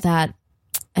saw that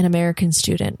an American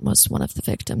student was one of the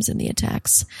victims in the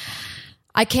attacks.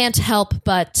 I can't help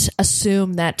but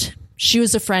assume that she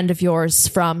was a friend of yours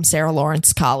from Sarah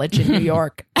Lawrence College in New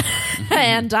York.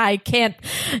 And I can't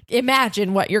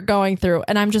imagine what you're going through."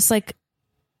 And I'm just like,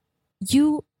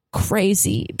 you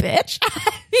crazy bitch.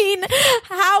 I mean,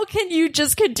 how can you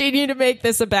just continue to make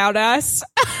this about us?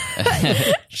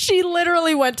 She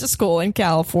literally went to school in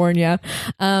California.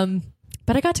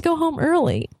 But I got to go home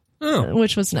early,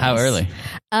 which was nice. How early?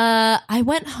 I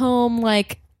went home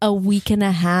like a week and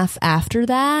a half after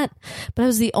that, but I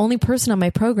was the only person on my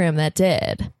program that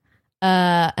did.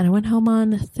 And I went home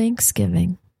on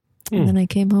Thanksgiving. And then I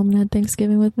came home and had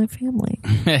Thanksgiving with my family.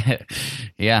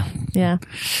 Yeah.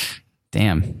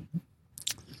 Damn.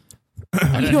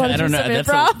 I don't know.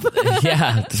 That's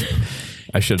yeah.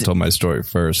 I should have told my story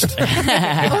first.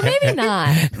 Or maybe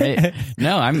not.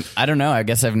 No, I don't know. I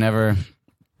guess I've never.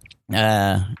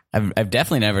 I've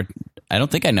definitely never. I don't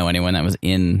think I know anyone that was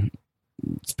in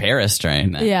Paris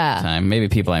during that time. Maybe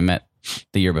people I met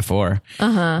the year before.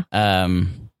 Where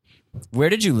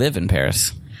did you live in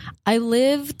Paris? I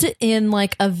lived in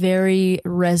like a very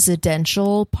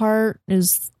residential part. It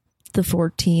was the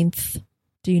 14th.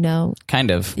 Do you know?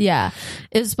 Kind of. Yeah.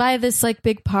 It was by this like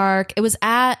big park. It was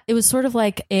sort of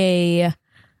like a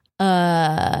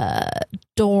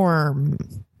dorm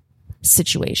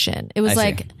situation. It was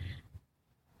like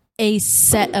a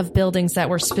set of buildings that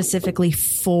were specifically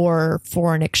for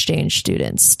foreign exchange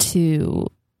students to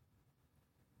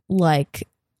like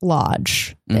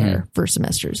lodge there for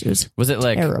semesters. Was it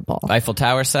like terrible. Eiffel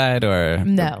Tower side or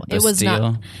no? It was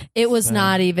Bastille? not. It was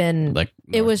not even like.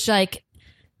 It was like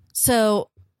so.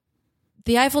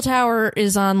 The Eiffel Tower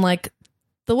is on like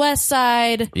the west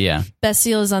side. Yeah.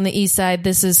 Bastille is on the east side.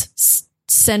 This is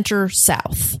center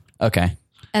south. Okay.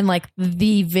 And like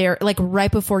the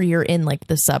right before you're in like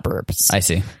the suburbs. I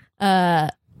see.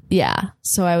 Yeah.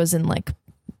 So I was in like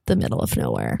the middle of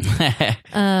nowhere.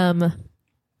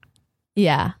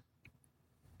 Yeah.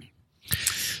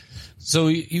 So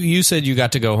you said you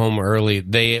got to go home early.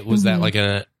 Was that like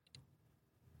the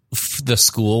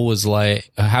school was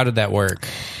like, how did that work?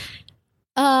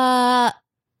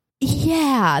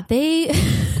 Yeah, they,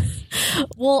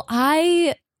 well,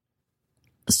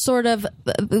 sort of,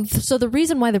 so the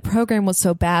reason why the program was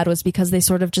so bad was because they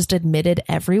sort of just admitted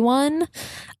everyone.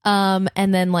 And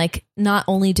then like, not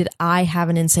only did I have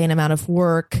an insane amount of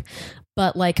work,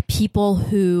 but like people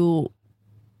who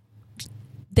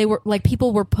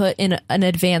people were put in an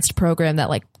advanced program that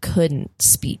like couldn't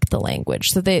speak the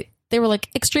language. So they were like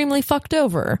extremely fucked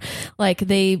over. Like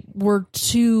they were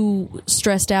too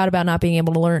stressed out about not being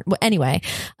able to learn. Well, anyway,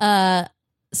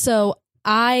 so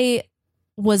I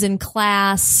was in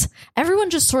class. Everyone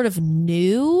just sort of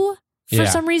knew for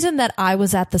some reason that I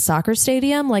was at the soccer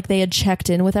stadium. Like they had checked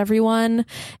in with everyone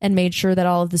and made sure that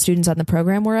all of the students on the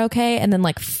program were okay. And then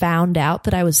like found out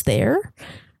that I was there.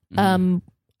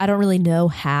 I don't really know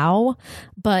how,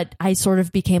 but I sort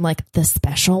of became like the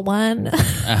special one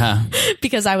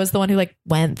because I was the one who like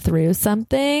went through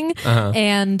something.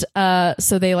 And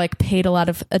so they like paid a lot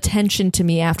of attention to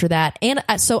me after that. And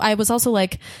so I was also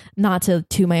like, not to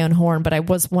toot my own horn, but I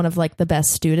was one of like the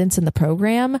best students in the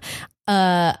program.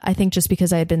 I think just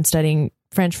because I had been studying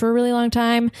French for a really long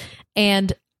time.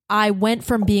 And I went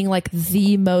from being like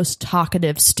the most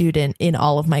talkative student in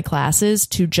all of my classes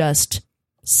to just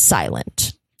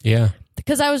silent. Yeah.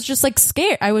 Because I was just like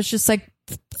scared. I was just like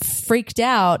freaked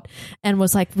out and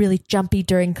was like really jumpy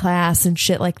during class and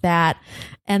shit like that.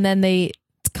 And then they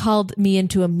called me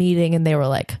into a meeting and they were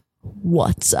like,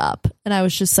 "What's up?" And I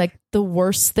was just like, the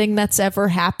worst thing that's ever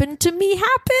happened to me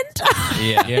happened.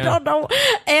 Yeah. I don't know.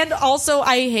 And also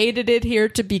I hated it here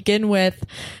to begin with.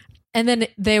 And then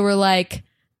they were like,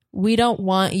 "We don't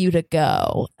want you to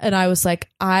go." And I was like,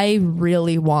 I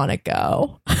really want to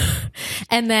go.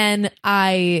 And then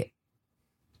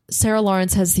Sarah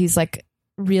Lawrence has these like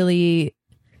really,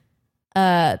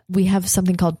 we have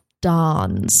something called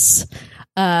Dons,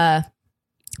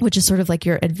 which is sort of like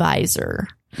your advisor.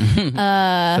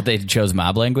 But they chose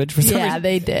mob language for some Yeah, reason?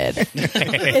 they did.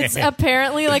 It's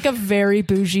apparently like a very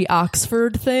bougie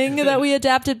Oxford thing that we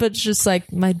adapted, but it's just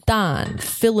like my Don,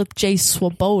 Philip J.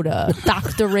 Swoboda,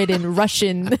 doctorate in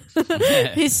Russian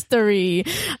history.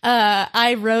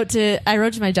 I wrote to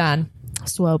my John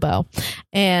Swobo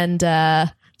and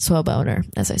Swoboner,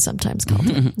 as I sometimes called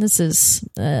him. This is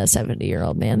a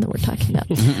 70-year-old man that we're talking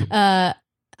about.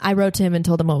 I wrote to him and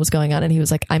told him what was going on, and he was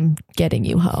like, "I'm getting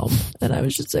you home." And I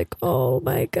was just like, oh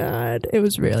my God. It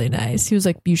was really nice. He was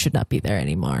like, "You should not be there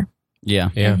anymore." Yeah.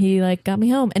 And he like got me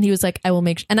home, and he was like, "I will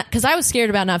make and because I was scared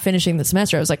about not finishing the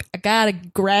semester. I was like, I gotta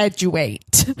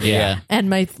graduate." Yeah. And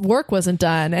my work wasn't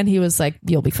done, and he was like,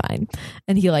 "You'll be fine."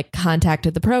 And he like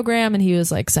contacted the program, and he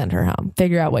was like, "Send her home,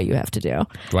 figure out what you have to do."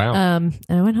 Wow. And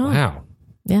I went home. Wow.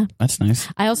 Yeah. That's nice.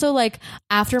 I also like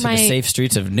after To my the safe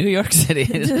streets of New York City.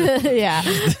 yeah.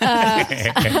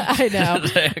 I know.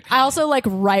 I also like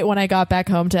right when I got back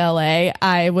home to LA,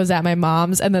 I was at my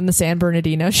mom's, and then the San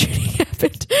Bernardino shooting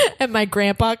happened, and my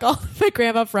grandpa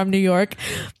from New York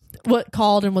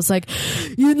called and was like,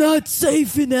 "You're not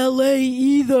safe in LA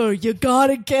either. You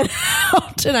gotta get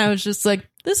out." And I was just like,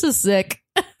 this is sick.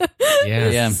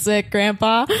 Yeah. Sick,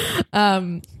 Grandpa.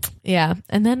 Yeah.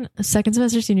 And then second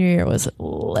semester senior year was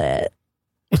lit.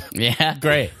 Yeah.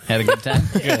 Great. Had a good time.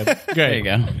 Good. There you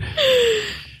go.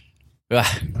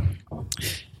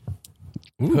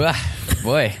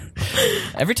 Boy.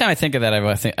 Every time I think of that,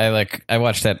 I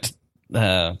watched that.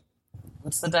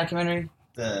 What's the documentary?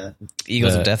 The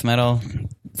Eagles of Death Metal,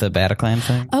 the Bataclan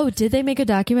thing. Oh, did they make a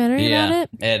documentary about it?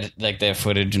 And like they have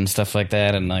footage and stuff like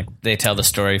that, and like they tell the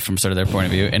story from sort of their point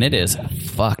of view, and it is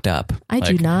fucked up. I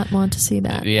do not want to see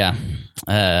that. Yeah,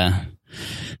 that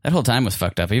whole time was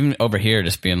fucked up. Even over here,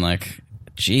 just being like,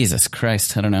 Jesus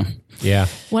Christ, I don't know. Yeah.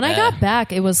 When I got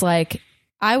back, it was like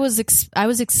I was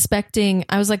expecting.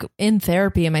 I was like in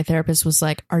therapy, and my therapist was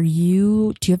like, do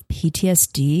you have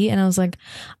PTSD?" And I was like,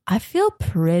 I feel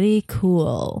pretty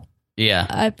cool. Yeah,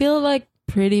 I feel like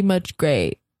pretty much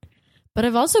great. But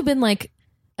I've also been like,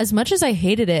 as much as I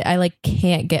hated it, I like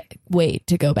can't wait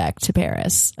to go back to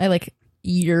Paris. I like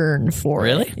yearn for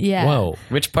Really? it. Yeah. Whoa.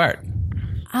 which part?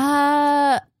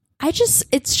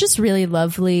 It's just really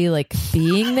lovely, like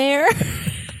being there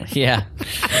Yeah,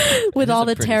 with all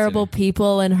the pretty terrible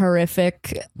people and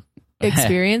horrific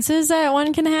experiences that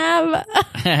one can have.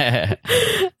 I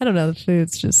don't know. The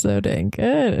food's just so dang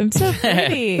good and so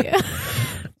pretty.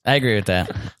 I agree with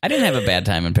that. I didn't have a bad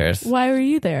time in Paris Why were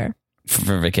you there?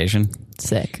 for vacation.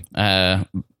 Sick. I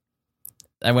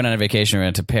went on a vacation. We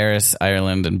went to Paris,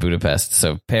 Ireland, and Budapest.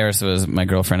 So Paris was my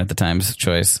girlfriend at the time's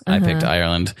choice. I picked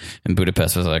Ireland, and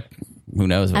Budapest was like, who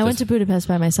knows? I went to Budapest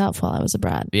by myself while I was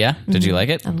abroad. Yeah? Did you like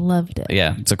it? I loved it.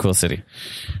 Yeah, it's a cool city.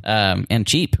 And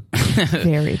cheap.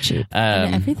 Very cheap.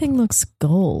 And everything looks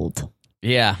gold.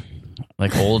 Yeah.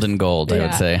 like old and gold, I would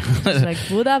Yeah. say. It's like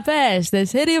Budapest, the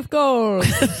city of gold.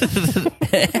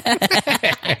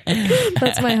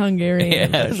 That's my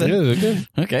Hungarian.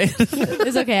 Okay.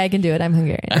 It's okay, I can do it. I'm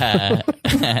Hungarian.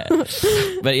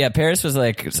 But yeah, Paris was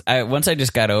like, once I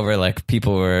just got over, like,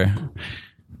 people were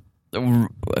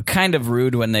kind of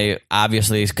rude when they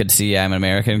obviously could see I'm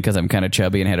American because I'm kind of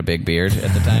chubby and had a big beard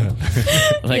at the time.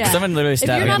 Like, Yeah. someone literally If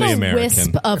stopped you're me. not a American.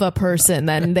 wisp of a person,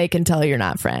 then they can tell you're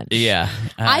not French. Yeah.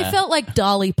 I felt like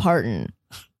Dolly Parton.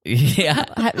 Yeah.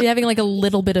 Having like a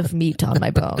little bit of meat on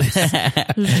my bones.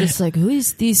 It was just like, who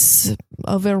is this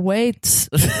overweight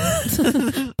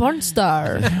porn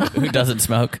star? Who doesn't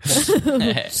smoke?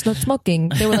 It's not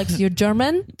smoking. They were like, you're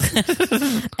German?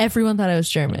 Everyone thought I was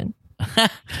German.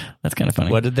 That's kind of funny.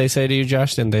 What did they say to you,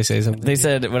 Josh? Didn't they say something? They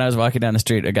said when I was walking down the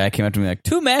street, a guy came up to me like,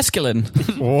 too masculine.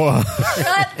 Whoa.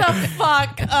 Shut the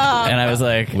fuck up. And I was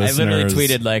like, I literally Listeners.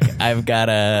 tweeted like, I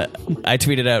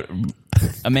tweeted out,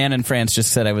 a man in France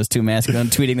just said I was too masculine,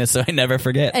 tweeting this so I never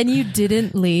forget. And you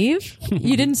didn't leave?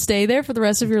 You didn't stay there for the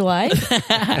rest of your life?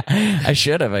 I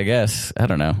should have, I guess. I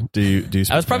don't know. Do you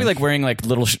I was probably like wearing like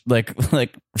little like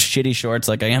shitty shorts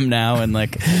like I am now and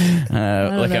like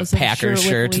know, a some Packers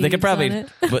shirt with shirt. They could probably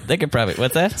leaves on they could probably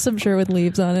what's that? Some shirt with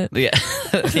leaves on it. Yeah.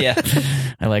 Yeah.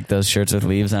 I like those shirts with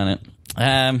leaves on it.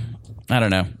 I don't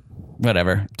know.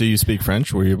 Whatever. Do you speak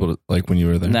French? Were you able to, like, when you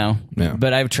were there? No. Yeah.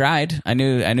 But I've tried. I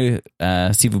knew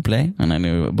s'il vous plaît, and I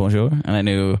knew bonjour, and I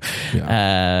knew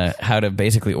how to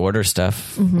basically order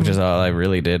stuff, which is all I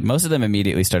really did. Most of them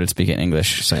immediately started speaking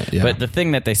English. Yeah. But the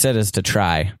thing that they said is to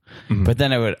try. But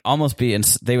then they would almost be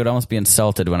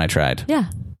insulted when I tried. Yeah.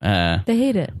 They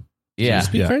hate it. Yeah.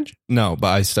 Speak French? No, but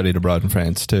I studied abroad in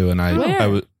France too, and Where? I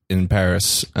was in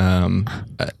Paris. But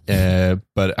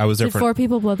I was there Did for 4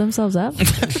 people blow themselves up?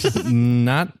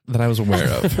 not that I was aware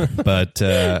of, but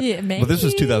maybe. well, this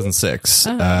was 2006,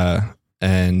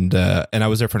 and I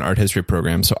was there for an art history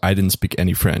program, so I didn't speak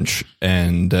any French,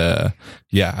 and I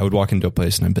would walk into a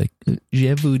place and I'd be like,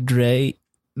 "Je voudrais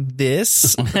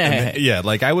this," and then,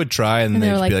 like I would try, and, And they'd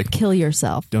they were be like, like, kill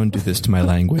yourself. "Don't do this to my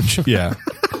language." Yeah,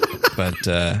 but.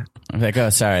 I'm like, oh,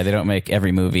 sorry, they don't make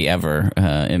every movie ever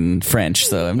in French,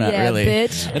 so I'm not really.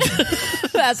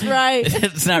 Bitch. That's right.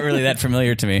 It's not really that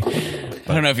familiar to me.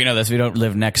 I don't know if you know this. We don't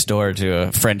live next door to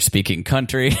a French-speaking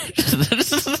country.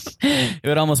 It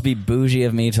would almost be bougie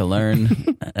of me to learn.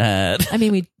 I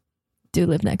mean, we do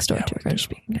live next door to a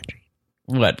French-speaking country.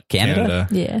 What, Canada?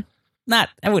 Yeah. Not.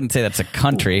 I wouldn't say that's a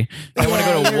country. If I want to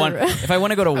go to one. If I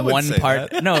want to go to one say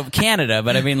part, no, Canada.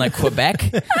 But I mean, like Quebec.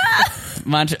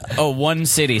 One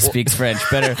city speaks French.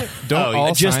 Better. Don't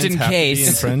all just signs in have to be case.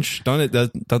 in French? Don't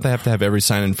they have to have every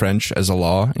sign in French as a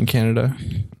law in Canada?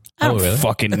 I don't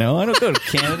fucking know. I don't go to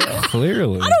Canada.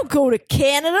 Clearly, I don't go to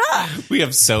Canada. We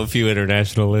have so few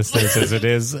international listeners as it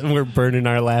is. We're burning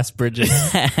our last bridges.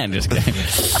 I'm just kidding.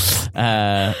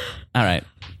 All right.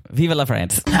 Viva la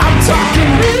France. I'm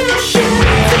talking real shit.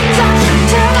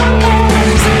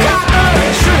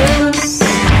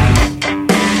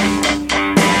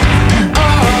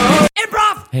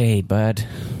 Improv! Hey, bud.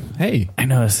 Hey, I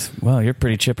know this. Well, you're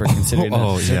pretty chipper considering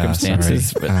the circumstances.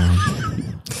 sorry.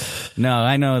 But no,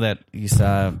 I know that you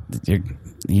saw your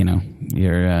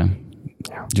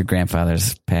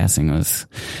grandfather's passing was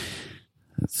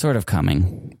sort of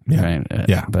coming. Yeah. Right?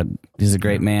 Yeah. But he's a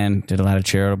great man. Did a lot of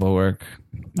charitable work.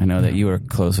 I know that you were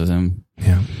close with him.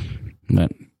 yeah.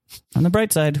 But on the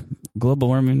bright side, global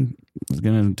warming is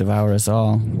going to devour us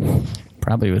all,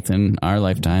 probably within our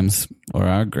lifetimes or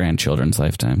our grandchildren's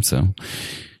lifetime. So,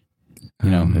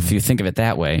 if you think of it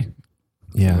that way,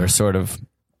 Yeah. we're sort of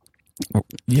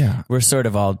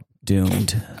all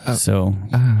doomed. So,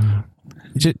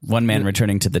 one man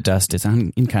returning to the dust is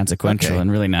inconsequential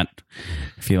and really not.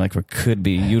 I feel like we could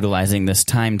be utilizing this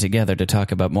time together to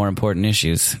talk about more important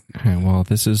issues. Okay, well,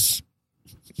 this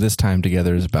time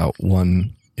together is about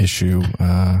one issue,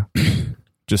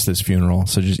 just this funeral.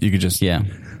 So you could just Yeah.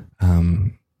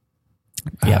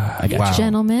 I got wow. you.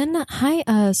 Gentlemen,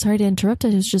 hi. Sorry to interrupt. I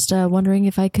was just wondering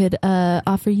if I could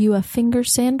offer you a finger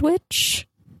sandwich.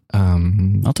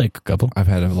 I'll take a couple. I've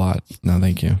had a lot. No,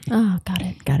 thank you. Oh, got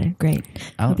it. Great.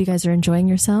 Oh. Hope you guys are enjoying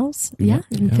yourselves. Yeah,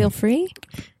 and feel free.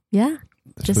 Yeah.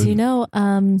 Just so you know,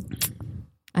 I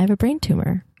have a brain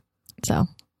tumor. So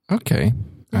Okay,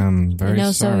 I'm very I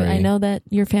know. sorry. So I know that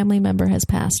your family member has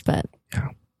passed, but Yeah.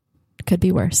 it could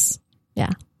be worse. Yeah.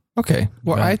 Okay,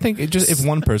 well, I think if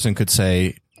one person could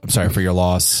say, "I'm sorry for your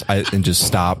loss," and just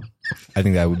stop, I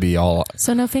think that would be all.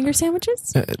 So no finger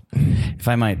sandwiches? If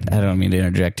I might, I don't mean to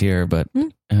interject here, but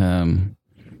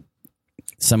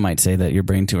some might say that your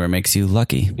brain tumor makes you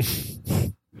lucky.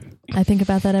 I think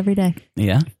about that every day.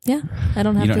 Yeah. Yeah. I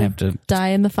don't have to die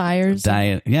in the fires.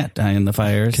 Die in the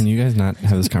fires. Can you guys not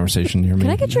have this conversation near me? Can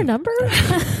I get your number?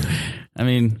 I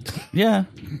mean, yeah,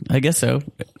 I guess so.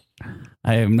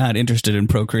 I am not interested in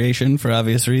procreation for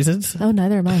obvious reasons. Oh,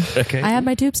 neither am I. Okay. I have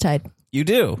my tubes tied. You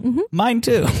do? Mine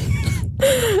too.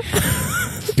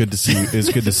 Good to see you. It's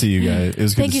good to see you guys. It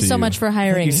was good Thank to you see so much for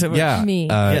hiring so much. me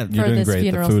you're for doing this great.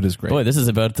 funeral. The food is great. Boy, this is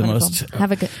about the Wonderful. most...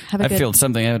 Have a good. I felt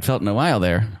something I haven't felt in a while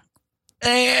there.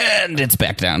 And it's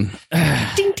back down.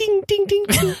 ding ding ding ding.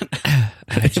 ding.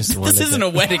 I just wanted This isn't a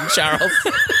wedding, Charles.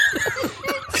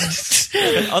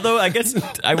 Although I guess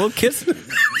I will kiss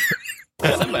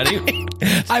somebody.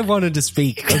 I wanted to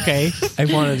speak. Okay, I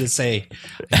just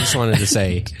wanted to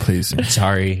say, Please.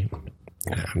 sorry.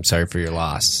 I'm sorry for your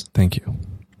loss. Thank you.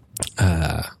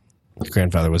 Your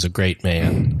grandfather was a great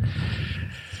man,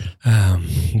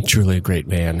 truly a great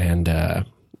man, and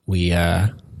we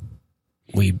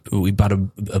bought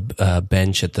a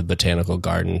bench at the botanical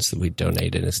gardens that we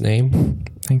donated in his name.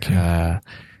 Thank you.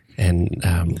 And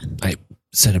I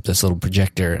set up this little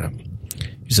projector.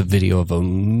 There's a video of a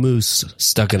moose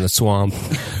stuck in a swamp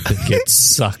that gets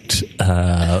sucked,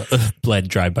 bled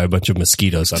dry by a bunch of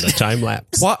mosquitoes on a time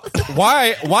lapse.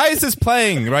 Why is this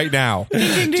playing right now?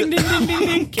 Ding, ding, ding, ding, ding,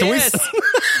 ding. Kiss.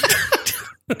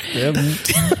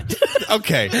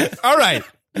 Okay. All right.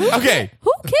 Okay.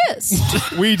 Who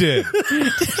kissed? We did.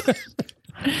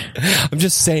 I'm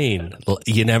just saying,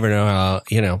 you never know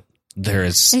how, there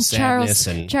is And sadness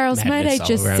Charles, and might I madness all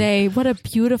just around. say, what a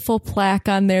beautiful plaque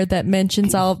on there that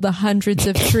mentions all of the hundreds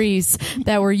of trees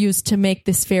that were used to make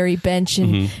this very bench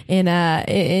in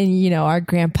our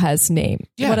grandpa's name.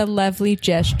 Yeah. What a lovely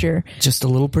gesture. Just a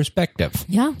little perspective.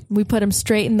 Yeah, we put him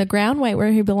straight in the ground right where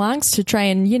he belongs to try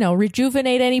and,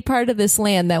 rejuvenate any part of this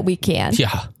land that we can.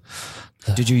 Yeah.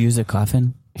 Did you use a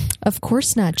coffin? Of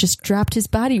course not. Just dropped his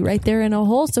body right there in a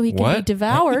hole so he can be What?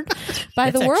 devoured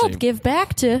by the That's world. actually- Give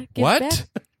back. What?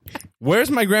 Where's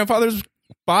my grandfather's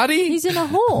body? He's in a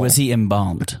hole. Was he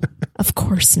embalmed? Of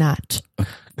course not.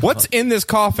 What's in this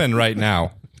coffin right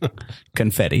now?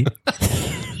 Confetti.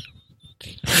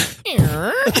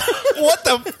 What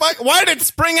the fuck? Why did it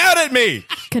spring out at me?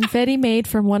 Confetti made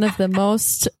from one of the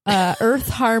most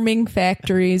earth-harming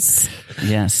factories.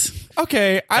 Yes.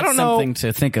 Okay, I don't know. Something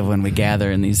to think of when we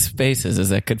gather in these spaces is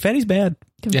that confetti's bad.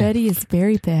 Confetti is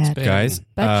very bad. Guys,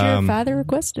 But your father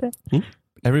requested it.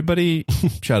 everybody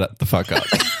shut up the fuck up.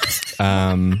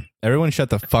 Everyone shut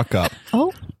the fuck up.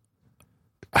 Oh,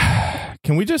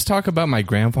 Can we just talk about my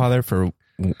grandfather for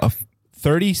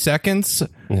 30 seconds?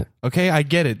 Yeah. Okay, I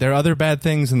get it. There are other bad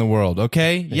things in the world,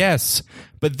 okay? Yes.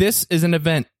 But this is an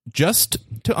event just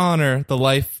to honor the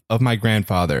life of my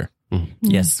grandfather.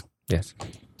 Yes. Yes.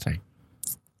 Sorry.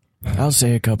 I'll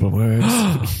say a couple of words.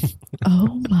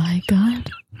 oh my God.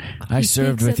 I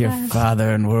served thinks with at your last.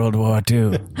 father in World War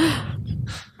II.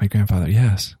 My grandfather,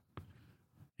 yes.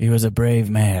 He was a brave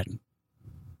man.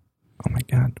 Oh my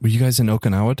God. Were you guys in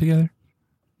Okinawa together?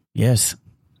 Yes,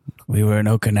 we were in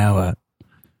Okinawa.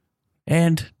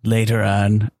 And later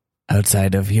on,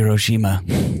 outside of Hiroshima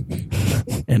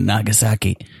and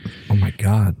Nagasaki. Oh my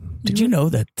God. Did you know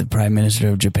that the Prime Minister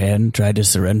of Japan tried to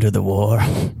surrender the war?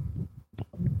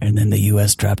 And then the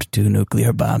U.S. dropped 2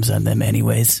 nuclear bombs on them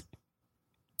anyways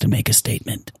to make a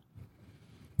statement.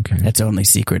 Okay. That's only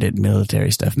secreted military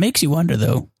stuff. Makes you wonder,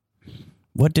 though,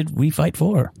 what did we fight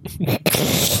for?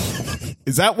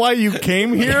 Is that why you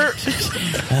came here?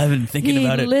 I've been thinking He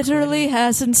about it. literally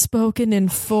hasn't spoken in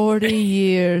 40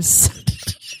 years.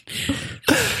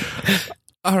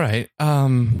 All right.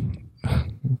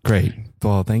 Great.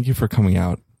 Well, thank you for coming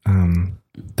out.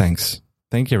 Thanks.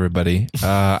 Thank you, everybody.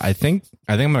 I think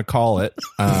I'm going to call it.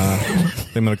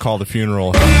 I'm going to call the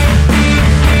funeral.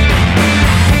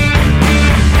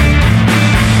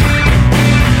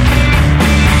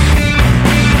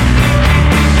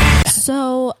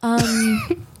 So,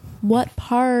 what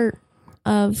part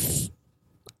of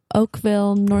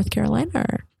Oakville, North Carolina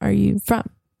are you from?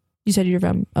 You said you're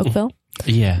from Oakville?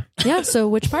 Yeah. Yeah, so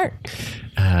which part?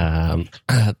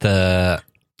 The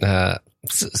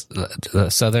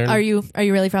southern. Are you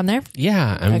really from there?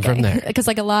 Yeah, I'm from there. Because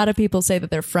like a lot of people say that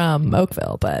they're from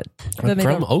Oakville, but then I'm they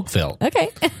from don't. Oakville. Okay.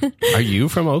 Are you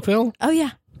from Oakville? Oh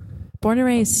yeah. Born and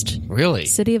raised. Really?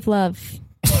 City of Love.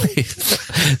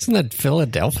 Isn't that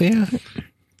Philadelphia?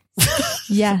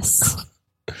 Yes.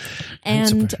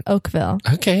 And Oakville.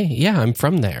 Okay, yeah, I'm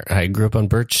from there. I grew up on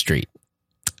Birch Street.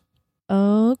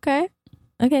 Okay.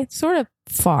 Okay. Sort of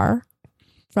far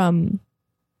from,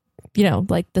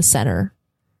 like the center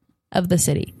of the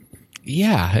city.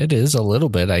 Yeah, it is a little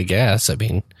bit, I guess. I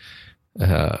mean,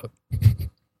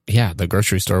 Yeah, the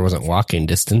grocery store wasn't walking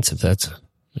distance, if that's what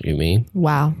you mean.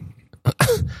 Wow.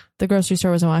 The grocery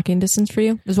store was a walking distance for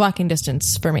you? It was walking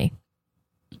distance for me.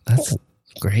 That's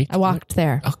great. I walked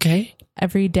there Okay.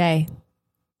 every day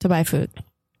to buy food.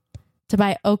 To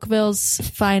buy Oakville's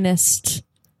finest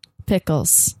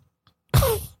pickles.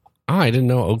 Oh, I didn't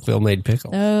know Oakville made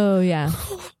pickles. Oh, yeah.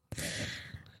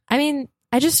 I mean,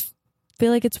 I just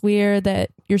feel like it's weird that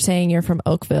you're saying you're from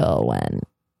Oakville when,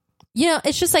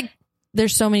 it's just like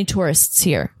there's so many tourists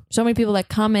here. So many people that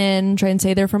come in, try and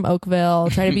say they're from Oakville,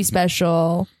 try to be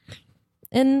special.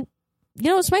 And,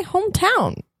 it's my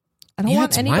hometown. I don't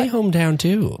want it's anybody. my hometown,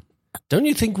 too. Don't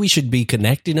you think we should be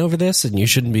connecting over this and you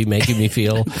shouldn't be making me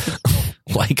feel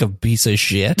like a piece of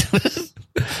shit?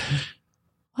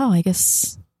 Wow, I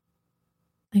guess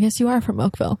you are from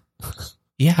Oakville.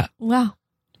 Yeah. Wow.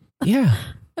 Yeah.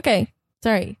 Okay.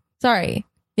 Sorry.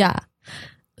 Yeah.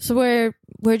 So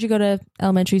where'd you go to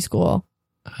elementary school?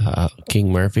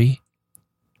 King Murphy.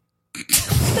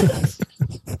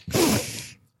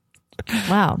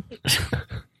 Wow.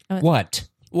 What?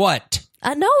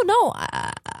 No.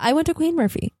 I went to Queen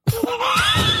Murphy.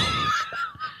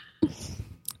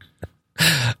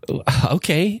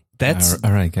 Okay. That's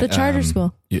all right. The charter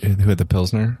school. Who had the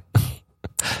Pilsner?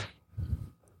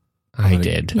 I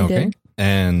did. You Okay. did.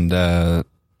 And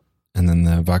then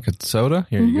the vodka soda.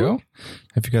 Here you go.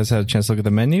 Have you guys had a chance to look at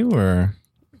the menu or?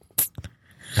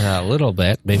 A little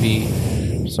bit. Maybe.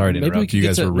 Sorry to Maybe we interrupt. could You get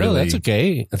guys some- were really No, that's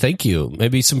okay. Thank you.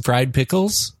 Maybe some fried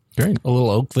pickles. great. A little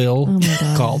Oakville Oh my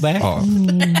God. callback.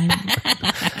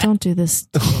 Oh, Don't do this.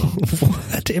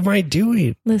 What am I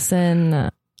doing? Listen,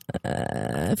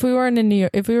 if we were in New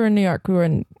York, we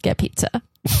wouldn't get pizza.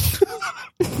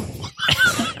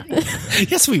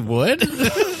 Yes, we would.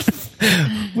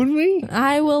 Wouldn't we?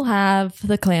 I will have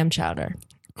the clam chowder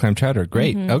clam chowder.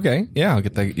 Great. Okay. Yeah, I'll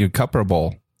get your cup or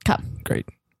bowl. cup. Great.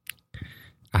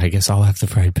 I guess I'll have the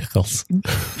fried pickles.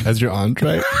 As your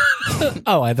entree.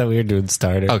 Oh, I thought we were doing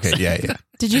starters. Okay. Yeah.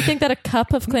 Did you think that a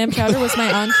cup of clam chowder was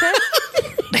my entree?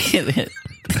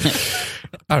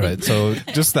 All right. So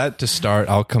just that to start.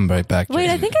 I'll come right back. Wait,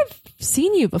 I think I've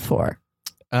seen you before.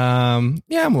 Yeah, I'm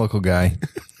a local guy.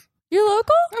 You're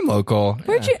local? I'm local.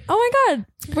 Where'd you? Oh my God,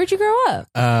 where'd you grow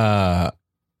up?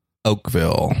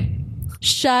 Oakville.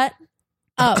 Shut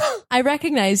up! I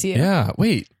recognize you, Yeah.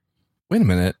 Wait a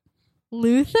minute.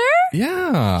 Luther.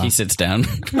 Yeah. He sits down.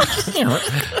 Luther,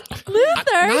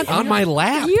 Not on my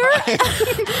lap. you're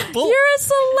a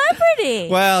celebrity.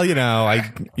 Well,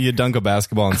 you dunk a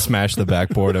basketball and smash the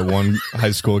backboard at one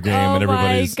high school game, Oh and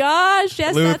everybody's my gosh!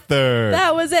 Yes, Luther.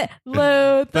 that was it.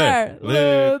 Luther.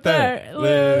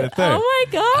 Oh my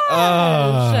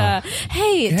gosh!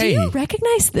 Hey, do you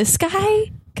recognize this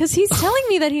guy? Because he's telling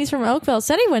me that he's from Oakville.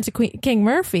 Said he went to King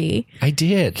Murphy, I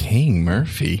did. King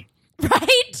Murphy.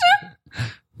 right?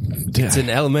 It's in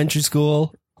elementary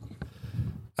school.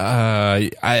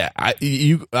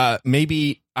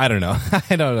 Maybe I don't know.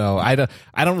 I don't know. I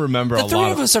don't remember The a three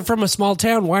lot of us are from a small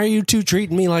town. Why are you two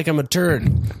treating me like I'm a turd?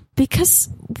 Because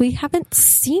we haven't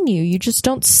seen you. You just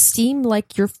don't seem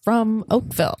like you're from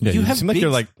Oakville. Yeah, you have seem like big-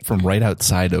 you're like from right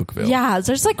outside Oakville. Yeah,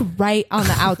 there's like right on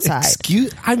the outside.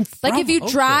 I'm Like if you from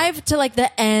drive to like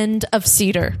the end of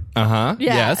Cedar. Uh-huh.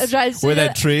 Yeah, Yes. drives to Where the-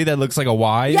 that tree that looks like a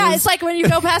Y Yeah, is? it's like when you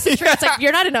go past the tree, it's like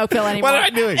you're not in Oakville anymore. What am I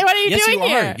doing? What are you Yes, doing you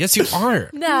here? are. Yes, you are.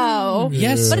 No.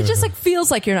 Yes. But it just like feels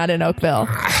like you're not in Oakville.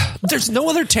 There's no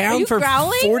other Are town you for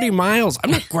growling? 40 miles. I'm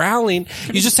not growling.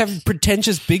 You just have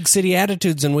pretentious big city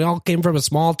attitudes, and we all came from a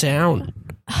small town.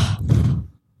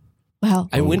 Well,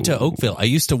 I went to Oakville. I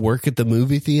used to work at the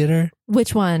movie theater,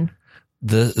 which one?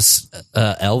 the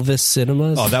Elvis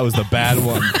Cinemas. Oh, that was the bad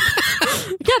one.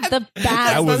 Yeah, the bad.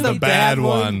 That was the bad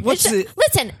one. What's the?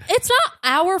 Listen, it's not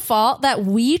our fault that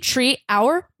we treat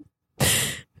our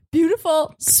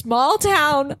beautiful small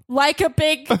town like a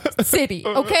big city.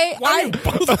 Okay, Why are you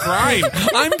both crying?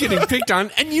 I'm getting picked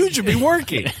on, and you should be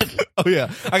working. Oh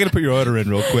yeah, I gotta put your order in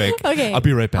real quick. Okay. I'll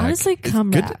be right back. Honestly, come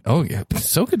Good. back. Oh yeah,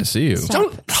 so good to see you.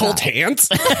 Don't hold hands.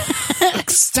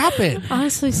 Stop it.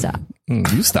 Honestly, stop.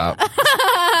 You stop.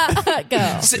 Do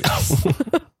Go.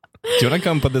 you want to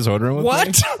come put this order in with me?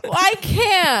 What? I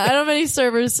can't. I don't have any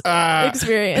servers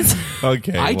experience.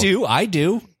 Okay, I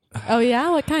do. Oh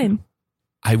yeah, what kind?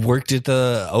 I worked at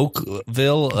the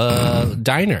Oakville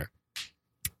diner.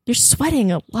 You're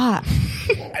sweating a lot.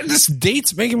 This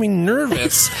date's making me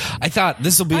nervous. I thought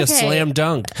this will be a Okay. slam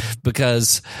dunk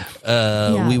because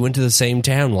we went to the same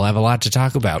town. We'll have a lot to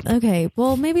talk about. Okay,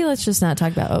 well, maybe let's just not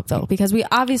talk about Oakville because we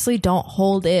obviously don't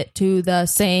hold it to the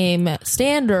same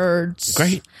standards.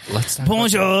 Great. Let's talk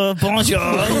Bonjour.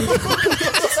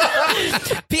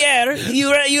 Pierre,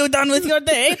 you done with your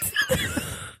date?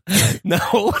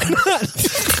 No,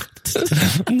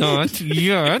 not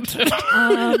yet.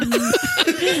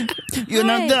 You're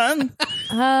not Hi. done?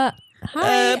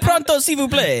 Hi, Pronto, s'il vous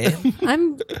plaît.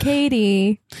 I'm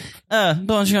Katie.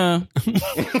 Bonjour.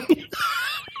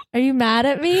 Are you mad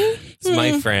at me? It's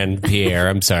my friend Pierre.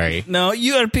 I'm sorry. No,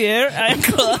 you are Pierre. I'm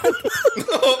Claude.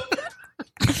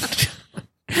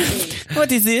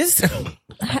 What is this?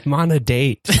 I'm on a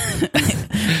date.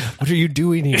 What are you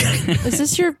doing here? Is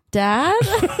this your dad?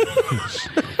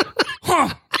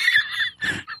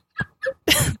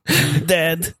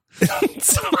 Dad.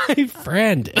 It's my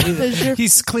friend.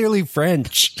 He's clearly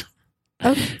French.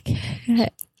 Okay.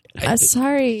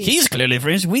 Sorry. He's clearly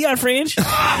French. We are French.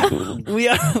 we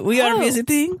are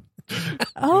visiting.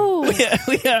 Oh,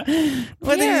 We are.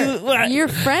 What Pierre, are you? What? you're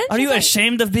French? Are you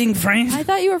ashamed of being French? I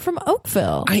thought you were from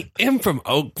Oakville. I am from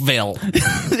Oakville.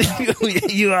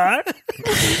 You are.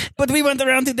 But we went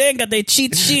around today and got a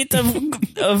cheat sheet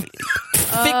of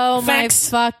Oh my facts.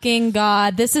 fucking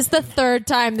god. This is the third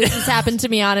time this has happened to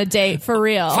me on a date, for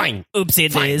real. Fine.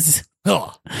 Oopsie days.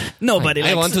 Oh, Nobody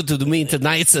I likes wanted to meet a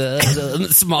nice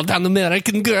small town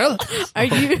American girl, Are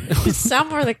you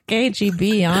sound more like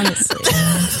KGB,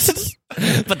 honestly?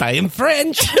 but I am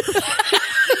French.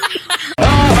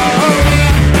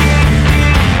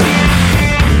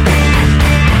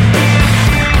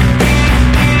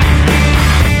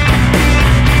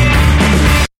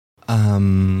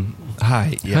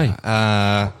 Hi.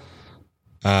 Yeah.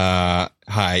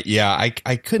 Hi. Yeah.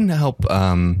 I couldn't help.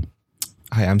 Hi.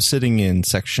 I'm sitting in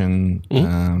section.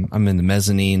 I'm in the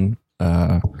mezzanine.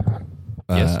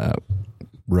 Yes.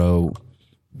 Row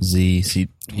Z seat.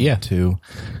 Yeah. 2.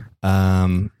 Yeah.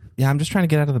 I'm just trying to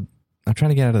get out of the. I'm trying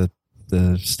to get out of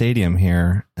the stadium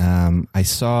here. I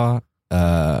saw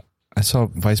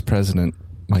Vice President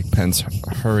Mike Pence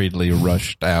hurriedly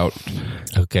rushed out.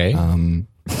 Okay.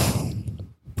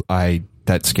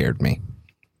 That scared me.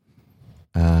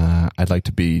 I'd like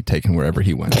to be taken wherever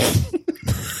he went.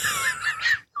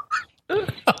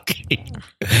 Okay.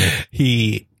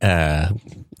 He,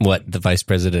 what the vice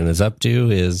president is up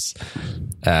to is,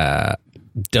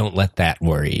 don't let that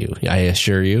worry you. I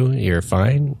assure you, you're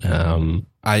fine.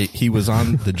 He was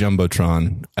on the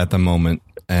jumbotron at the moment,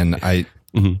 and I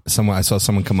saw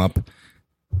someone come up,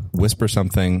 whisper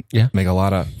something, Yeah. make a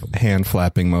lot of hand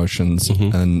flapping motions,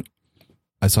 and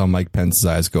I saw Mike Pence's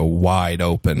eyes go wide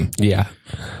open, Yeah.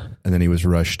 and then he was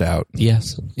rushed out.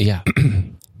 Yes. Yeah.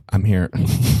 I'm here.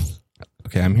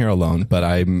 Okay, I'm here alone, but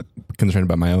I'm concerned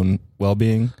about my own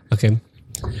well-being. Okay.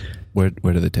 Where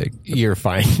do they take? You're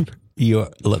fine.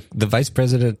 Look, the vice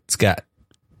president's got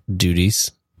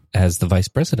duties as the vice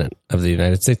president of the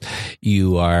United States.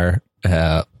 You are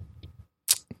a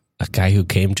guy who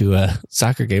came to a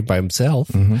soccer game by himself.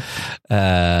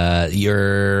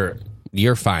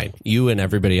 You're fine. You and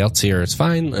everybody else here is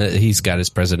fine. He's got his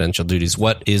presidential duties.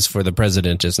 What is for the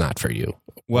president is not for you,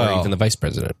 or even the vice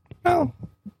president. Well,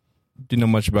 do you know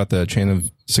much about the chain of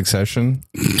succession?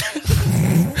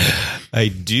 I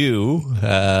do.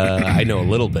 I know a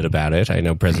little bit about it. I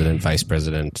know president, vice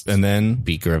president, And then,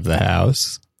 speaker of the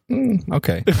house.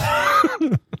 okay.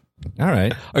 All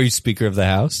right. Are you speaker of the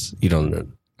house? You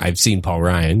don't. I've seen Paul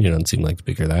Ryan. You don't seem like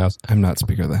speaker of the house. I'm not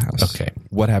speaker of the house. Okay.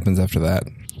 What happens after that?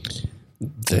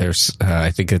 There's,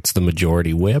 I think it's the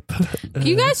majority whip. Can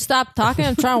you guys stop talking?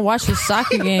 I'm trying to watch the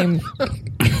soccer game.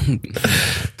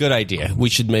 Good idea. We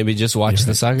should maybe just watch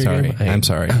the soccer Sorry. game. I'm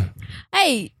sorry.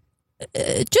 Hey,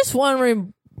 just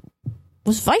wondering,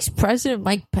 was Vice President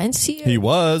Mike Pence here? He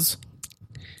was.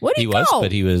 Where'd he He was, go?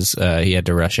 but he was. He had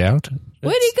to rush out.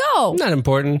 Where'd he go? Not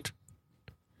important.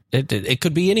 It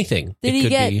could be anything. Did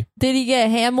he get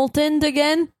Hamiltoned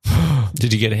again?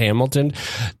 Did he get Hamilton?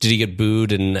 Did he get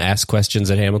booed and ask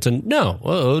questions at Hamilton? No.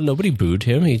 Oh, nobody booed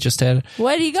him. He just had.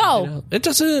 Where'd he go? It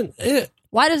doesn't.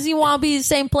 Why does he want to be the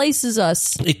same place as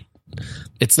us?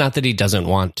 It's not that he doesn't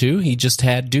want to. He just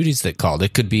had duties that called.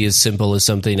 It could be as simple as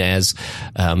something as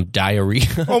diarrhea.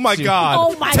 Oh my God.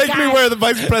 Oh my Take me God. where the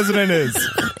vice president is.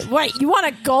 Wait, you want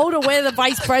to go to where the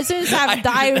vice presidents have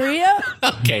diarrhea?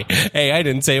 Okay. Hey, I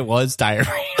didn't say it was diarrhea.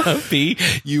 B,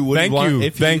 you would Thank want you.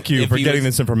 if Thank you if for he getting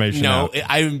was- this information No, out.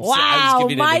 I was Wow,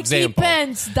 giving an Mikey example.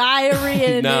 Pence,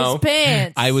 diarrhea in his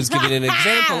pants. I was giving an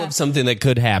example of something that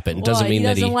could happen. Doesn't What, mean he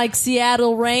that doesn't he like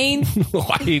Seattle rain.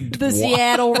 The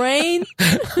Seattle rain.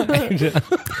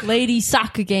 Lady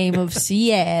soccer game of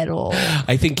Seattle.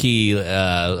 I think he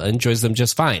enjoys them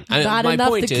just fine. Not My enough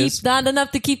point to is, keep. Not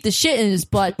enough to keep the shit in his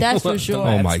butt. That's for sure.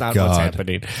 Oh my that's not God. what's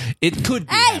happening. It could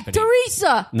be Hey, happening.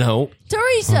 Teresa. No.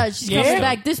 Teresa, she's coming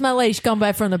back this is my lady. She come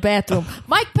back from the bathroom.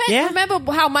 Mike Pence, Yeah?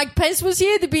 remember how Mike Pence was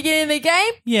here at the beginning of the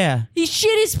game? Yeah. He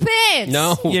shit his pants.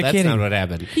 No, You're that's kidding. not what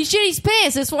happened. He shit his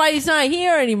pants. That's why he's not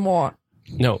here anymore.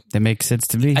 No, That makes sense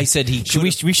to me. I said he.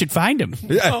 we should find him.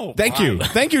 Yeah, thank you,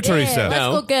 Teresa. Yeah,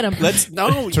 let's go get him.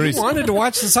 No, you Teresa. wanted to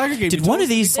watch the soccer game. Did one of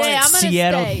these Hey, I'm gonna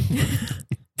Seattle stay.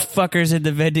 fuckers in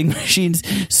the vending machines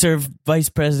serve Vice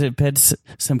President Pence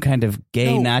some kind of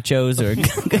gay nachos or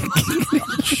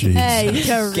Hey,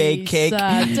 Teresa, gay cake?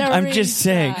 I'm just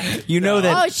saying. You know Oh,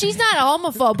 that. she's not a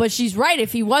homophobe, but she's right.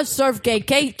 If he was served gay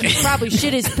cake, he'd probably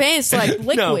shit his pants like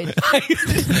liquid.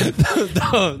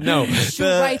 no. Shoot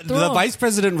right through The him. vice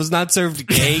president was not served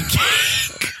gay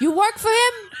cake. You work for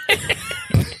him?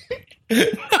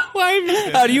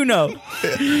 How do you know?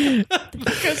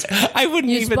 I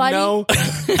wouldn't His even buddy? know.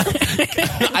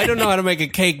 I don't know how to make a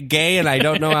cake gay, and I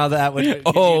don't know how that would. give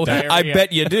Oh, you diarrhea. I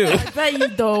bet you do. I bet you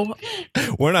do.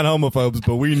 We're not homophobes,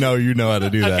 but we know you know how to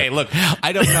do that. Okay, look,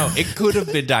 I don't know. It could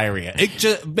have been diarrhea. It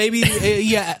just maybe,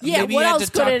 yeah. Yeah, maybe what he had else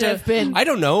to could talk it to, have been? I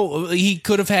don't know. He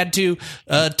could have had to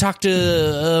talk to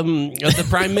the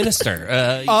prime minister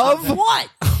Of What?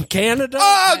 Canada.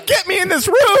 Oh, get me in this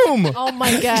room. Oh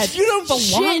my God! You don't belong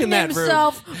Shitting in that room.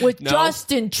 himself with No.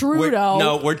 Justin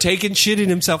Trudeau. We're taking shitting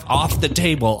himself off the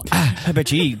table. I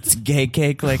bet you he eats gay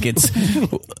cake like it's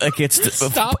the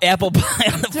Stop. apple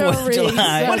pie on the 4th of Teresa.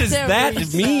 July. What does that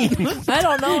Teresa. mean? I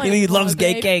don't know. He anymore, loves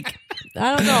gay babe. cake.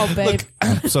 I don't know, babe.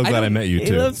 I'm so glad I met you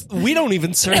too. We don't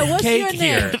even serve Hey, what's cake your name?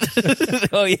 here.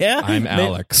 Oh yeah, I'm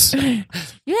Alex.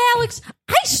 Yeah, Alex.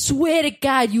 I swear to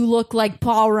God, you look like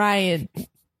Paul Ryan.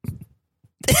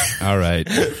 All right.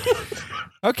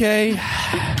 Okay.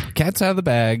 Cat's out of the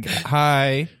bag.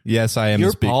 Hi. Yes, I am.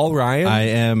 You're Paul Ryan? I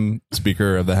am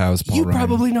Speaker of the House. Paul You Ryan.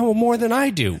 probably know more than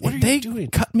I do. What are They you doing?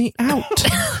 cut me out.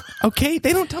 Okay,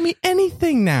 they don't tell me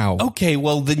anything now. Okay,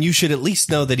 well then you should at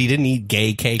least know that he didn't eat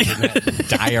gay cake and had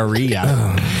diarrhea.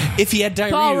 If he had Paul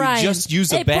diarrhea, Ryan. he'd just use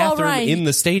Hey, a Paul bathroom Ryan. in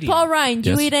the stadium. Paul Ryan, did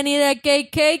Yes. you eat any of that gay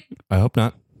cake? I hope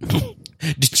not.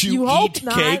 Did you, You hope eat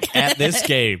not. cake at this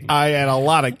game? I had a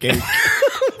lot of cake.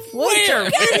 Where'd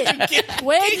you get it?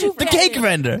 Where'd you the get cake it?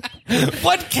 vendor.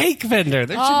 What cake vendor?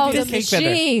 There Oh, should the be a cake vendor.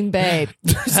 machine, babe.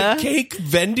 There's a cake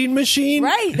vending machine?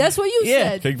 Right, that's what you Yeah.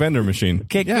 said. Cake vendor machine.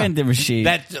 Cake vendor machine.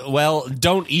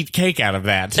 Don't eat cake out of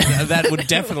that. That would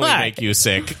definitely Why? make you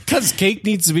sick. Because cake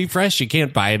needs to be fresh. You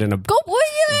can't buy it in a. Go,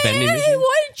 Vending hey, machine?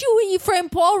 why didn't you and your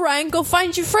friend Paul Ryan go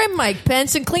find your friend Mike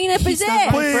Pence and clean up his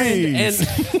ass? Please.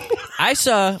 And I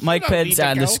saw Mike don't need Pence to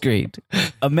on the go. screen.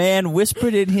 A man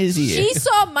whispered in his ear. She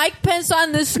saw Mike Pence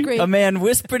on the screen. A man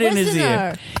whispered in his Listen to ear.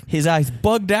 her. His eyes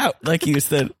bugged out like he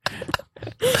said,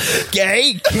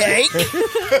 "Gay cake."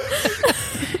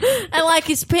 And like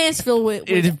his pants filled with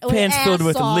His pants ass filled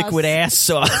with sauce. liquid ass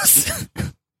sauce.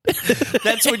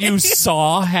 that's what you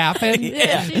saw happen?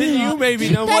 Yeah, she Then saw. you maybe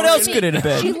know What more else than could it have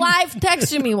been? She live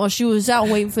texted me while she was out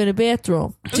waiting for the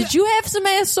bathroom. Did you have some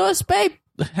ass sauce, babe?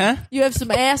 Huh? You have some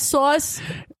ass sauce?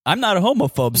 I'm not a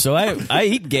homophobe, so I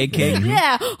eat gay cake.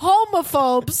 Yeah,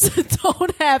 homophobes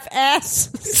don't have ass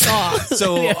sauce.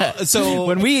 So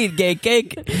When we eat gay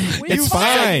cake, It's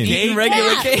fine. eating regular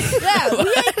Yeah, cake. yeah, we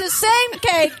ate the same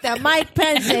cake that Mike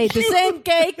Pence ate. The same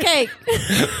gay cake.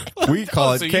 We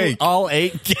call it so cake. you all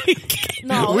ate cake.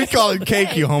 No, We call it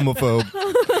cake, you homophobe.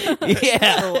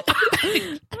 Yeah.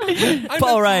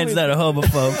 Paul Ryan's not a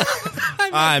homophobe.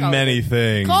 I'm many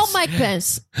things. call Mike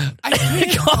Pence. I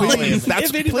can't call Please, him. that's-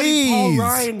 If anybody, please. Paul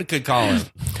Ryan could call him.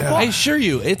 I assure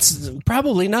you, it's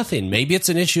probably nothing. Maybe it's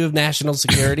an issue of national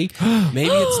security. Maybe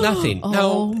it's nothing. Oh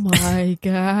No, my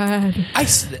God.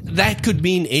 that could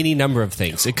mean any number of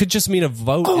things. It could just mean a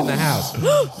vote in the House.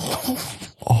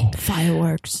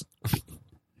 Fireworks.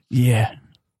 Yeah.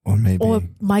 Or maybe. Or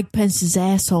Mike Pence's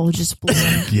asshole just blew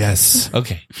up. Yes.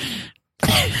 Okay.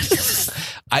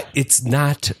 It's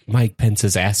not Mike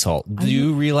Pence's asshole. Do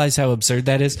you realize how absurd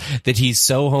that is? That he's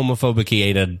so homophobic he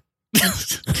ate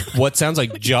what sounds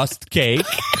like just cake.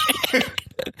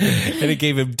 And it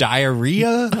gave him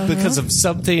diarrhea because of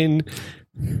something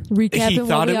Recapping he what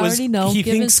thought we it was. already know. He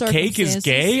given thinks cake is circumstances.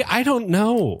 gay. I don't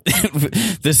know.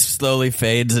 This slowly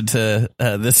fades into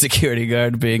the security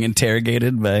guard being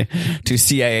interrogated by two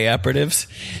CIA operatives.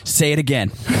 Say it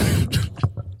again.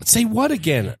 Say what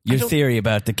again? Your theory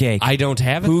about the cake. I don't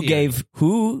have a Who theory.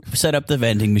 who set up the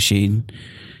vending machine?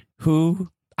 Who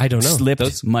I don't know. slipped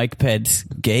Those- Mike Pence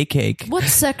gay cake? What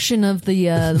section of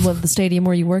the stadium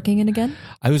were you working in again?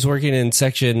 I was working in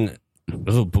section.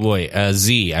 Oh boy,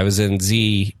 Z. I was in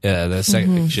Z. The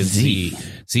section Z.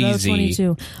 Row ZZ.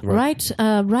 22. Right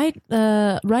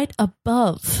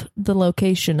above the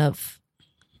location of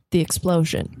the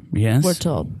explosion. Yes. We're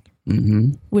told,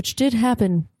 Mm-hmm. which did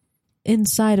happen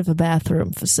inside of a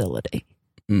bathroom facility.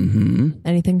 Mm-hmm.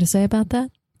 Anything to say about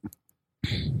that?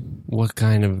 What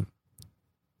kind of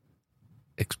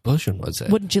explosion was it?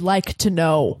 Wouldn't you like to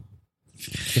know?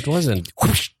 It wasn't.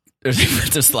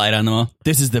 There's a slide on the wall.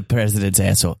 This is the president's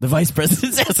asshole. The vice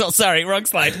president's asshole. Sorry, wrong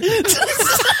slide.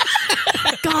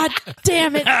 God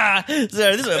damn it.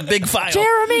 Sorry, this is a big file.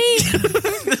 Jeremy,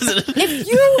 if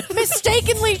you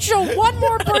mistakenly show one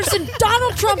more person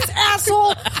Donald Trump's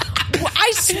asshole,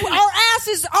 our ass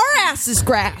is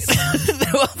grass.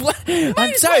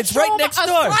 I'm sorry, it's right next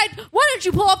door. Why don't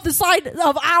you pull up the slide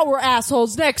of our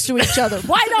assholes next to each other?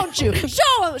 Why don't you?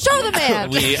 Show the man.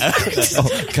 We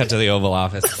cut to the Oval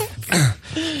Office.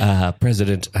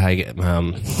 President,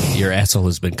 your asshole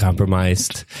has been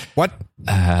compromised. What?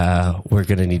 We're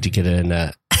going to need to get in.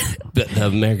 The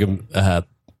American.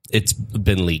 It's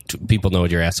been leaked. People know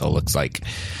what your asshole looks like.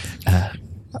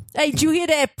 Hey, did you hear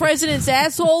that? President's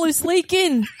asshole is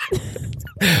leaking.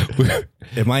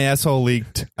 If my asshole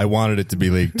leaked, I wanted it to be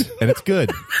leaked, and it's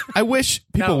good. I wish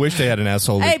people wish they had an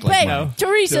asshole Hey, leaked like babe, mine.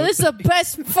 Teresa, this is the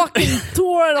best fucking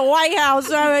tour of the White House.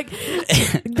 I'm like,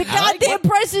 the goddamn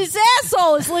president's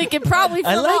asshole is leaking. Probably.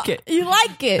 I like it. You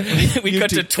like it? We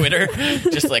cut to Twitter,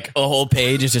 just like a whole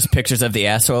page is just pictures of the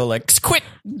asshole. Like, quit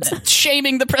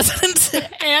shaming the president's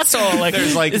asshole. Like,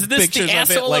 There's like is this pictures the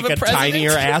of it asshole like of a president?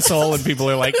 tinier asshole, and people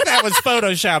are like, "That was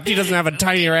photoshopped. He doesn't have a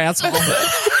tinier asshole."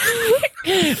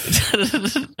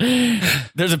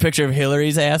 There's a picture of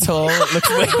Hillary's asshole. It looks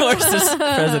way more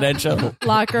presidential.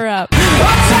 Lock her up.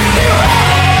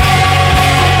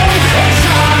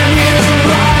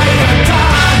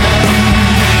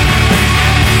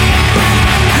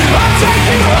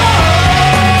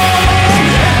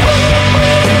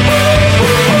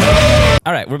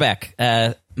 All right, we're back.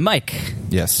 Mike.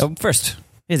 Yes. Oh, first,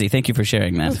 Izzy, thank you for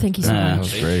sharing that. Oh, thank you so much. That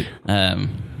was great.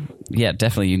 Yeah,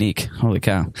 definitely unique. Holy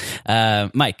cow.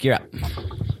 Mike, you're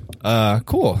up.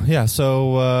 Cool. Yeah.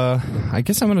 So I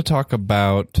guess I'm going to talk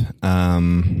about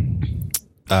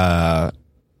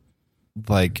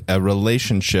like a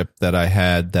relationship that I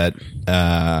had that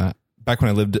back when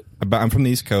I lived. I'm from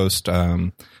the East Coast.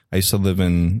 I used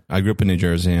to I grew up in New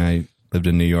Jersey. And I lived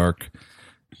in New York,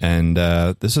 and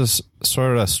this is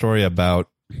sort of a story about.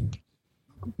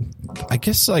 I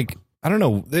guess like. I don't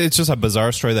know. It's just a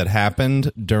bizarre story that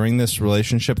happened during this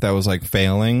relationship that was like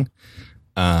failing.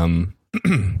 And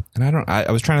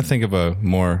I was trying to think of a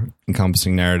more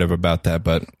encompassing narrative about that,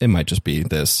 but it might just be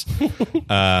this.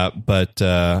 But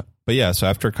yeah, so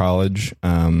after college,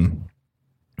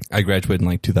 I graduated in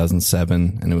like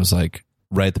 2007, and it was like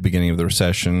right at the beginning of the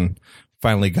recession.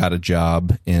 Finally got a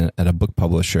job at a book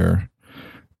publisher.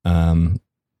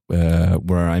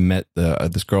 Where I met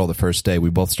this girl the first day.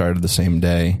 We both started the same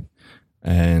day.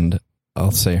 And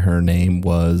I'll say her name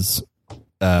was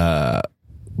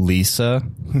Lisa.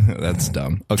 That's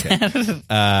dumb. Okay.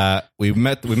 We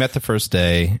met the first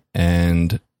day,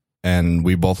 and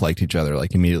we both liked each other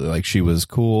like immediately. Like she was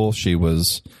cool. She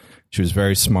was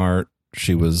very smart.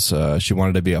 She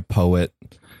wanted to be a poet.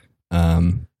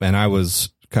 And I was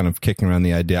kind of kicking around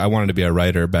the idea. I wanted to be a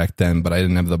writer back then, but I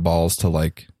didn't have the balls to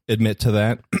like admit to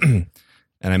that. And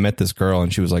I met this girl,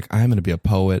 and she was like, "I'm going to be a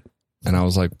poet." And I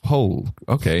was like, "Oh,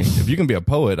 okay. If you can be a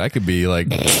poet, I could be like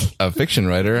a fiction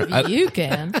writer." You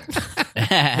can.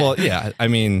 Well, yeah. I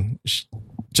mean,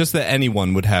 just that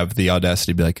anyone would have the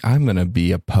audacity to be like, "I'm going to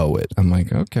be a poet." I'm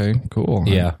like, okay, cool.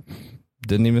 Yeah.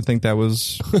 Didn't even think that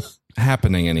was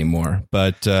happening anymore.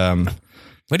 But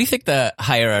What do you think the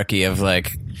hierarchy of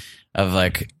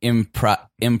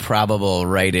improbable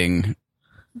writing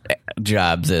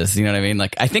jobs is? You know what I mean?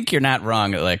 Like, I think you're not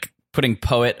wrong at like putting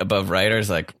poet above writers.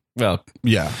 Like, well,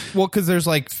 yeah. Well, because there's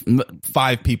like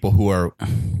 5 people who are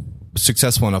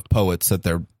successful enough poets that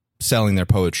they're selling their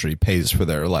poetry pays for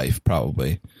their life,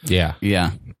 probably. Yeah.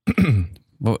 yeah.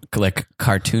 Like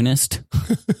cartoonist.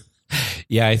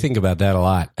 Yeah, I think about that a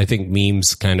lot. I think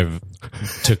memes kind of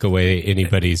took away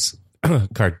anybody's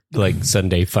like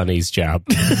Sunday funnies job.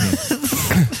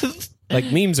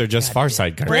 Like memes are just Far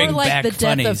Side cartoons. Bring Or like back the death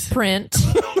funnies. of print.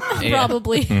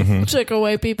 Probably took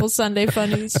away people's Sunday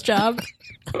funnies job.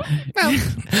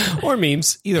 Or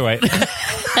memes. Either way.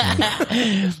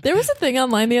 There was a thing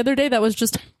online the other day that was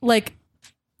just like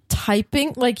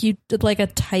typing, like you did like a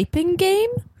typing game,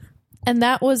 and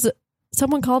that was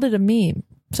someone called it a meme.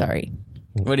 Sorry,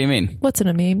 What do you mean? what's in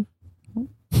a meme?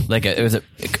 Like it was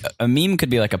a meme could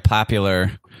be like a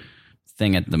popular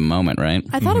thing at the moment, right?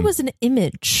 I thought it was an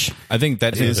image. I think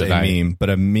that think is it's a a meme, but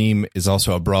a meme is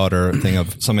also a broader thing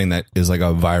of something that is like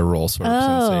a viral sort of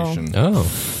Oh. sensation. Oh.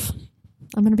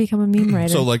 I'm gonna become a meme writer.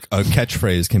 So like a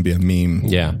catchphrase can be a meme.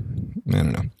 Yeah. I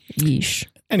don't know. Yeesh.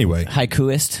 Anyway,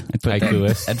 Haikuist.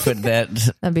 Haikuist. I'd put that.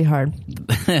 That'd be hard.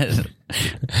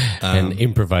 An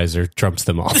improviser trumps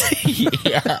them all.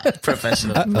 Yeah,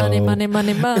 professional. Money, money,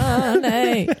 money,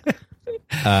 money.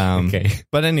 Okay.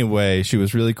 but anyway, she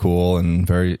was really cool and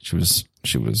she was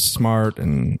smart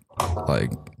and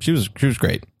like she was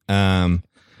great.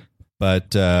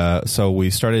 But so we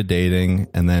started dating,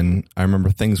 and then I remember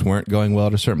things weren't going well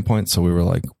at a certain point. So we were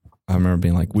like, I remember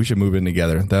being like, we should move in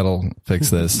together. That'll fix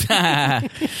this.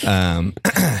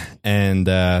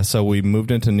 So we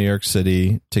moved into New York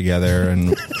City together,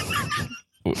 and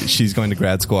she's going to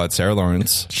grad school at Sarah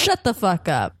Lawrence. Shut the fuck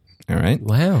up. All right.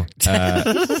 Wow.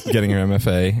 Getting her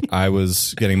MFA. I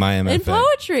was getting my MFA. In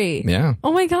poetry. Yeah.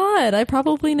 Oh my God. I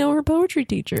probably know her poetry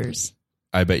teachers.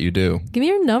 I bet you do. Give me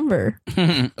your number.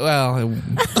 Well,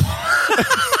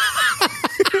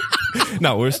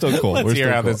 no, we're still cool. Let's we're hear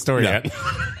still how cool. this story Yeah.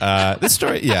 went. This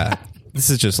story, yeah. This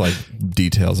is just like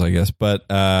details, I guess. But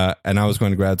and I was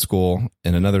going to grad school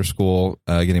in another school,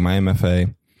 getting my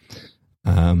MFA.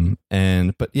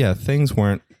 But yeah, things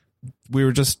weren't. We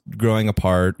were just growing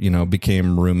apart.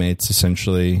 Became roommates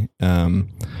essentially.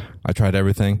 I tried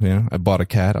everything. I bought a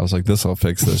cat. I was like, this will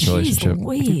fix this relationship. Jeez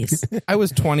Louise. I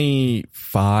was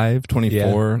 25, 24.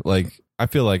 Yeah. Like, I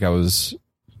feel like I was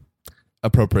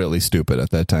appropriately stupid at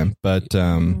that time. But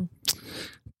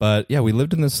yeah, we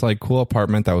lived in this like cool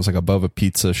apartment that was like above a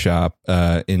pizza shop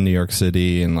in New York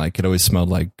City, and like it always smelled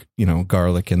like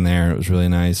garlic in there. It was really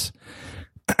nice.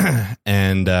 But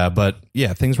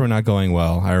yeah, things were not going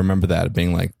well. I remember that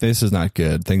being like, this is not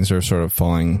good. Things are sort of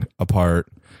falling apart.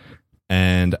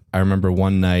 And I remember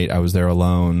one night I was there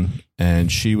alone,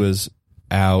 and she was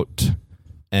out.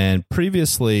 And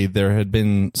previously there had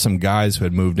been some guys who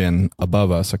had moved in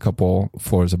above us, a couple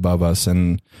floors above us.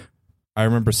 And I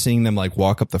remember seeing them like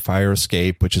walk up the fire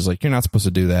escape, which is like, you're not supposed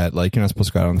to do that. Like, you're not supposed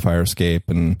to go out on the fire escape.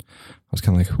 And I was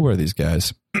kind of like, who are these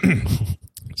guys?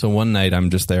 So one night I'm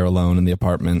just there alone in the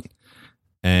apartment,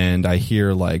 and I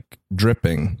hear like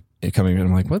dripping coming in.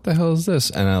 I'm like, what the hell is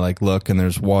this? And I like look, and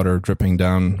there's water dripping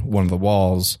down one of the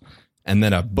walls. And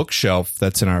then a bookshelf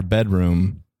that's in our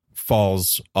bedroom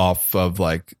falls off of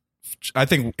like, I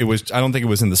don't think it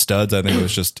was in the studs. I think it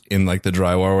was just in like the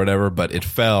drywall or whatever, but it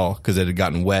fell because it had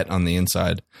gotten wet on the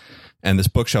inside. And this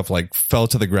bookshelf like fell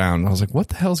to the ground. I was like, what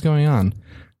the hell's going on?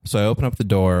 So I open up the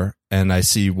door, and I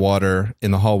see water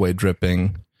in the hallway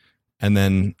dripping. And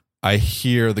then I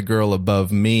hear the girl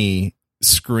above me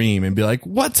scream and be like,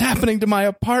 what's happening to my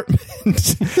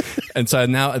apartment? And so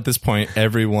now at this point,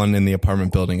 everyone in the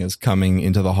apartment building is coming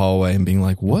into the hallway and being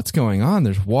like, what's going on?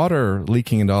 There's water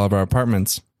leaking into all of our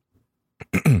apartments.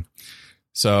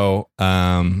 So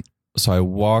I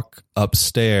walk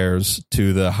upstairs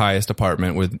to the highest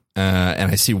apartment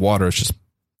and I see water is just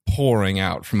pouring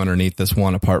out from underneath this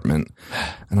one apartment.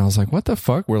 And I was like, what the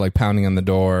fuck? We're like pounding on the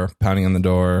door.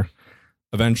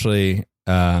 Eventually,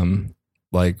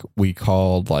 like we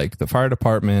called like the fire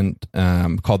department,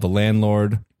 called the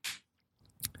landlord.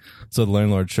 So the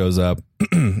landlord shows up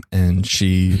and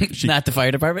she Not the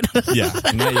fire department. yeah,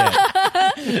 not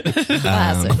yet.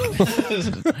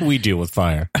 Classic. We deal with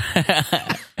fire.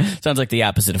 Sounds like the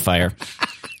opposite of fire.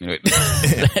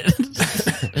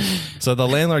 So the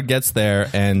landlord gets there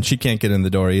and she can't get in the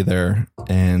door either.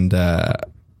 And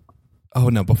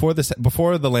before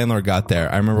the landlord got there,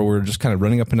 I remember we were just kind of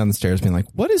running up and down the stairs being like,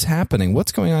 what is happening?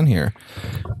 What's going on here?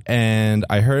 And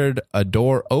I heard a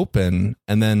door open,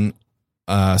 and then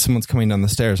someone's coming down the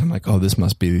stairs. I'm like, oh, this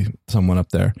must be someone up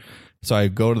there. So I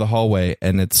go to the hallway,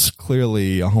 and it's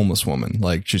clearly a homeless woman.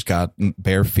 Like, she's got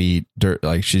bare feet, dirt,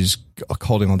 like she's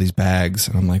holding all these bags.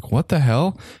 And I'm like, what the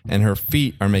hell? And her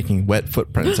feet are making wet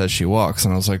footprints as she walks.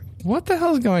 And I was like, what the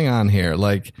hell is going on here?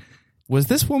 Like, was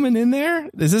this woman in there?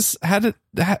 Is this,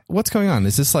 what's going on?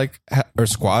 Is this like, are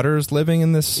squatters living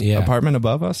in this apartment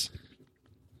above us?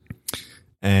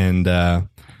 And,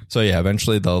 so yeah,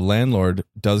 eventually the landlord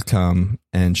does come,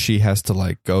 and she has to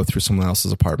like go through someone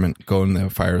else's apartment, go in the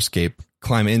fire escape,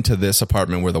 climb into this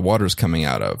apartment where the water's coming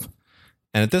out of.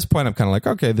 And at this point, I'm kind of like,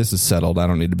 okay, this is settled. I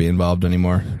don't need to be involved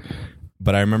anymore.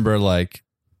 But I remember like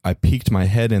I peeked my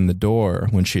head in the door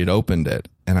when she had opened it,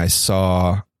 and I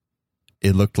saw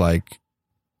it looked like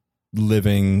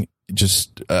living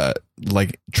just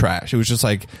like trash. It was just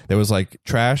like there was like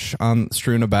trash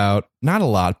strewn about, not a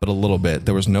lot, but a little bit.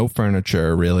 There was no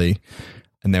furniture really,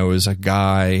 and there was a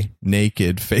guy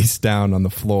naked, face down on the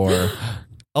floor,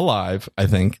 alive, I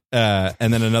think, and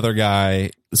then another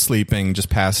guy sleeping, just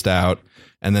passed out,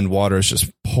 and then water is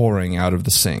just pouring out of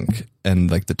the sink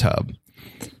and like the tub.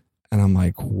 And I'm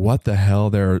like, what the hell?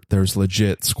 There's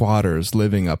legit squatters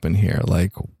living up in here.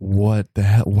 Like, what the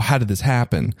hell? How did this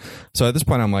happen? So at this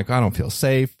point, I'm like, I don't feel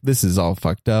safe. This is all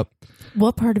fucked up.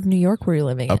 What part of New York were you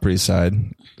living in? Upper East Side.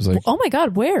 It was like Oh my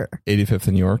God, where? 85th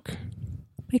in York.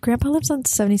 My grandpa lives on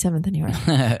 77th in York.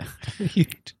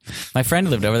 My friend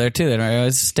lived over there too. And I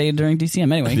always stayed during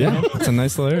DCM anyway. Yeah, it's a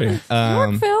nice little area.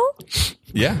 Yorkville?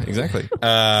 Yeah, exactly.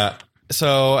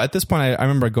 So at this point, I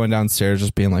remember going downstairs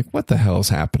just being like, what the hell is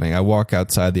happening? I walk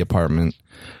outside the apartment,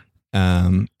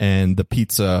 and the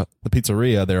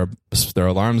pizzeria, their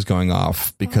alarm's going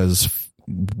off because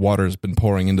water's been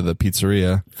pouring into the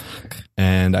pizzeria.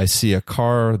 And I see a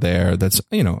car there that's,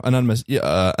 an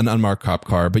unmarked cop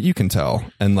car, but you can tell.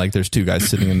 And like, there's two guys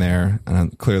sitting in there,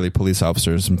 and clearly police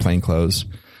officers in plain clothes.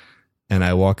 And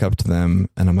I walk up to them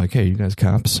and I'm like, hey, you guys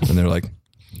cops? And they're like,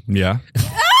 yeah.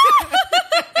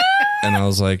 And I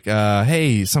was like,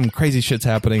 hey, some crazy shit's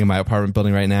happening in my apartment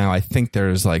building right now. I think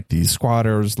there's like these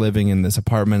squatters living in this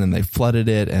apartment and they flooded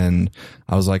it. And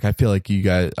I was like, I feel like you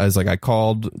guys, I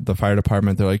called the fire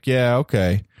department. They're like, yeah,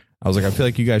 okay. I was like, I feel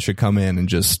like you guys should come in and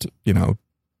just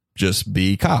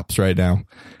be cops right now.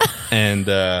 And,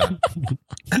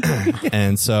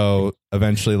 and so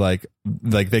eventually like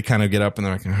they kind of get up and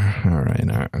they're like, all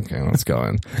right, okay, let's go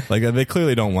in. Like they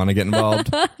clearly don't want to get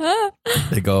involved.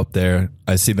 They go up there.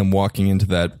 I see them walking into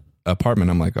that apartment.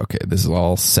 I'm like, okay, this is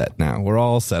all set now. We're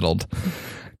all settled.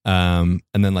 And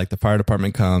then like the fire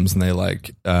department comes and they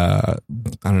like, I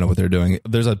don't know what they're doing.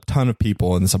 There's a ton of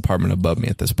people in this apartment above me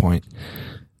at this point.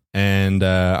 And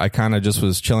I kind of just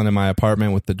was chilling in my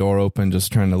apartment with the door open,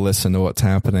 just trying to listen to what's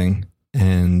happening.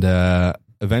 And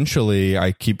eventually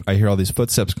I hear all these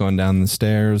footsteps going down the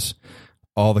stairs.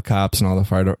 All the cops and all the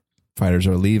firefighters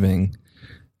are leaving.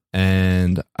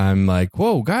 And I'm like,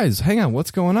 whoa, guys, hang on.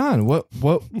 What's going on?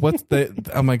 What's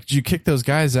I'm like, did you kick those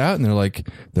guys out? And they're like,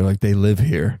 they live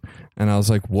here. And I was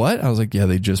like, what? I was like, yeah,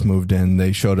 they just moved in.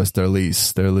 They showed us their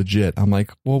lease. They're legit. I'm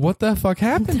like, well, what the fuck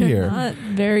happened here? Not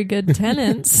very good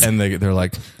tenants. And they're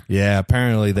like, yeah,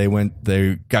 apparently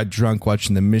they got drunk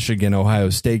watching the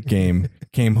Michigan-Ohio State game,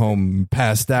 came home and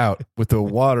passed out with the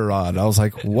water on. I was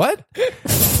like, what?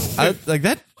 Like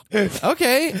that?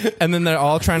 Okay. And then they're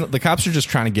all the cops are just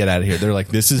trying to get out of here. They're like,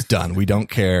 this is done. We don't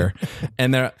care.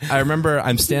 And I remember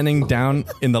I'm standing down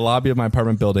in the lobby of my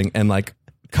apartment building and like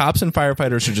cops and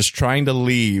firefighters are just trying to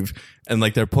leave and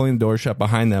like they're pulling the door shut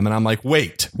behind them. And I'm like,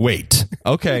 wait.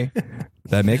 Okay.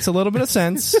 That makes a little bit of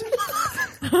sense.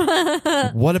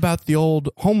 What about the old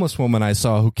homeless woman I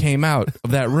saw who came out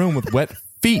of that room with wet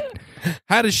feet?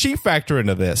 How does she factor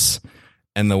into this?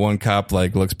 And the one cop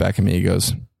like looks back at me. He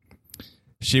goes,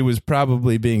 she was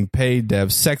probably being paid to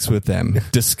have sex with them.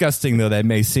 Disgusting though that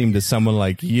may seem to someone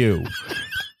like you.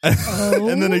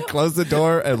 And then he closed the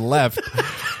door and left.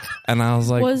 And I was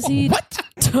like, was he what?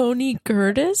 Tony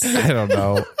Curtis? I don't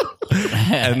know.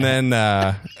 And then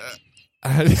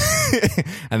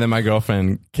and then my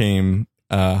girlfriend came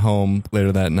home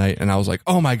later that night, and I was like,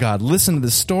 oh my God, listen to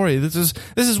this story. This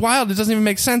is wild. It doesn't even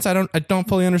make sense. I don't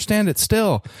fully understand it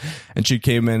still. And she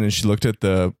came in and she looked at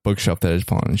the bookshelf that had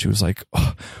fallen and she was like,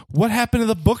 oh, what happened to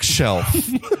the bookshelf?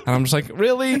 And I'm just like,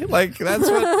 really? Like that's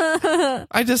what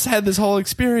I just had this whole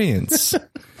experience.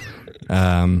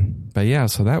 But yeah,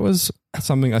 so that was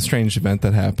a strange event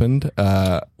that happened.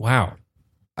 Wow.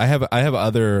 I have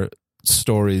other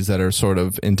stories that are sort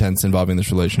of intense involving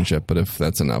this relationship, but if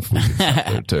that's enough, we can stop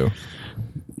there too.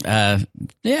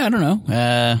 Yeah, I don't know.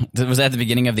 Was that the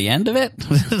beginning of the end of it?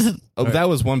 Oh, that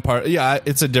was one part. Yeah,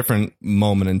 it's a different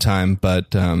moment in time,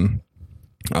 but I'll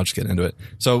just get into it.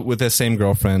 So with this same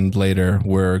girlfriend later,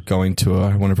 we're going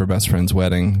to one of her best friend's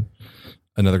wedding.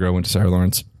 Another girl went to Sarah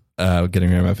Lawrence,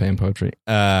 getting married by fame poetry.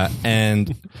 So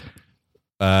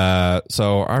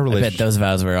our relationship. I bet those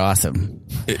vows were awesome.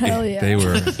 Hell yeah. They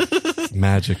were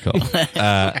magical.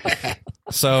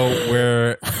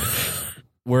 So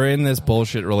we're in this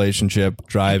bullshit relationship,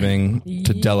 driving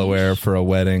to Delaware for a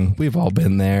wedding. We've all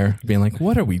been there, being like,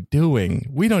 "What are we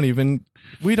doing? We're not a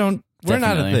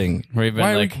thing." We're even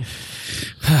like,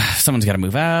 someone's got to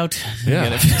move out.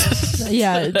 Yeah,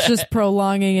 Yeah, just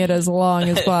prolonging it as long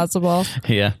as possible.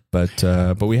 Yeah, but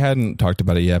we hadn't talked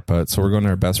about it yet. But so we're going to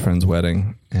our best friend's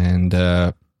wedding, and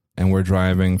we're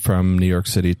driving from New York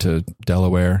City to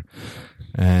Delaware.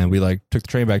 And we took the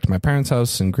train back to my parents'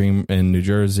 house in New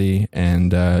Jersey,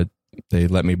 and they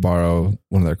let me borrow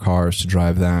one of their cars to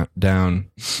drive that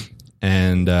down.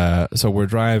 And so we're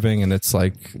driving, and it's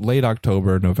like late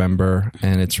October, November,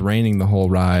 and it's raining the whole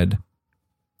ride.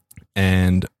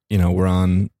 And we're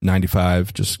on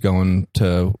 95, just going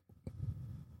to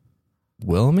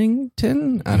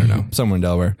Wilmington. I don't know, somewhere in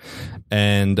Delaware.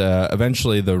 And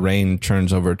eventually the rain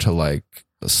turns over to like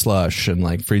slush and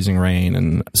like freezing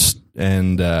rain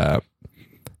and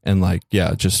like,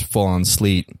 yeah, just full on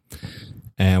sleet.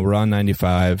 And we're on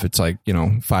 95. It's like,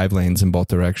 5 lanes in both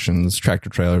directions, tractor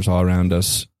trailers all around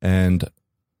us. And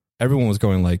everyone was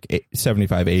going like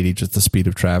 75, 80, just the speed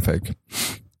of traffic.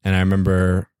 And I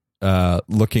remember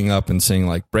looking up and seeing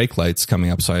like brake lights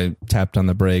coming up. So I tapped on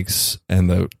the brakes and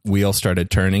the wheel started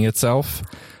turning itself.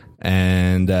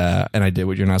 And I did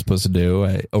what you're not supposed to do.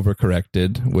 I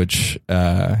overcorrected, which,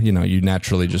 you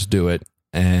naturally just do it.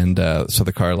 And so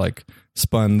the car like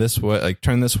spun this way, like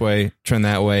turn this way, turn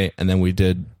that way. And then we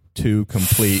did 2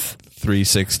 complete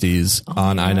 360s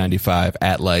on I-95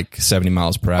 at like 70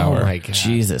 miles per hour. Oh my God.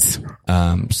 Jesus.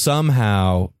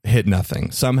 Somehow hit nothing.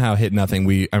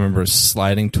 I remember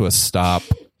sliding to a stop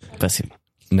Bless you.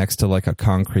 next to like a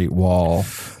concrete wall,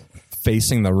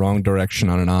 facing the wrong direction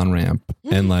on an on-ramp.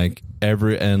 And like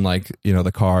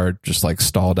the car just like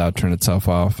stalled out, turned itself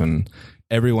off, and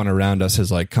everyone around us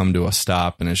has like come to a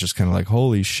stop, and it's just kind of like,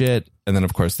 holy shit. And then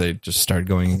of course they just started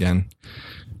going again.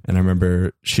 And I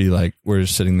remember we're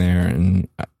just sitting there, and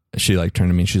she like turned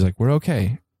to me and she's like, we're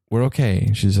okay.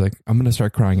 And she's like, I'm going to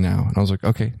start crying now. And I was like,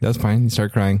 okay, that's fine. You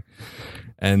start crying.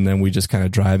 And then we just kind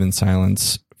of drive in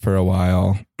silence for a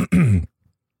while.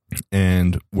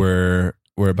 And we're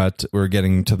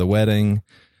getting to the wedding,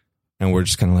 and we're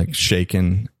just kind of like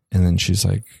shaking. And then she's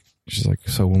like,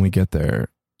 so when we get there,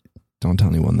 don't tell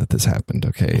anyone that this happened.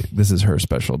 Okay. This is her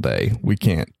special day. We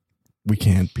can't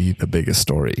be the biggest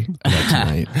story about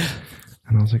tonight.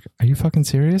 And I was like, are you fucking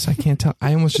serious? I can't tell.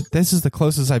 This is the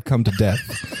closest I've come to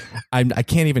death. I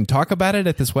can't even talk about it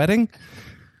at this wedding.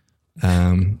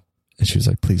 And she was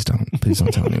like, please don't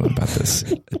tell anyone about this.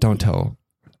 Don't tell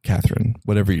Catherine,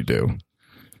 whatever you do.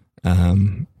 Yeah.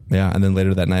 And then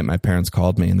later that night, my parents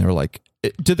called me and they were like,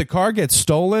 did the car get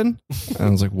stolen? And I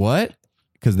was like, what?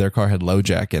 Because their car had low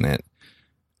jack in it.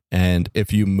 And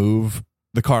if you move,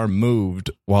 the car moved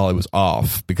while it was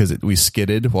off because we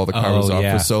skidded while the car was off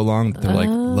for so long. They're like,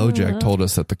 low jack told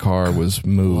us that the car was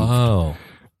moved. Whoa.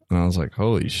 And I was like,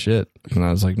 holy shit. And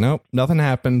I was like, nope, nothing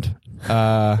happened.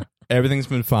 Everything's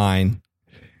been fine.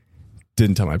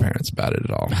 Didn't tell my parents about it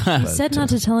at all. You said not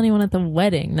to tell anyone at the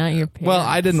wedding, not your parents. Well,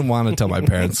 I didn't want to tell my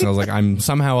parents. I was like, I'm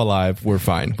somehow alive. We're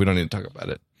fine. We don't need to talk about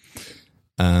it.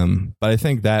 But I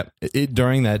think that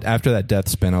after that death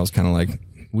spin, I was kind of like,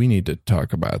 we need to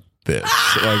talk about this.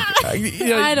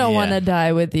 I don't want to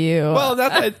die with you. Well,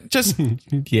 not that. Just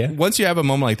Yeah. once you have a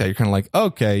moment like that, you're kind of like,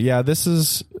 okay, yeah, this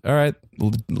is all right.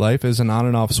 Life is an on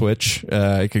and off switch.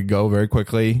 It could go very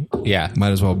quickly. Yeah.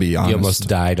 Might as well be honest. You almost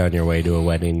died on your way to a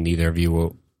wedding. Neither of you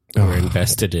were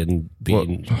invested in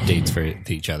being dates for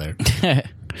each other. But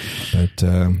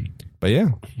yeah,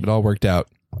 it all worked out.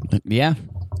 Yeah.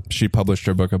 She published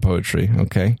her book of poetry.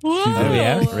 Okay. Oh,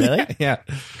 yeah? Really? Yeah.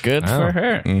 Good for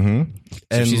her. Mm-hmm. So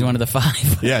And she's one of the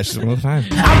 5. yeah, she's one of the 5.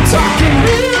 I'm talking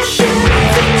real shit.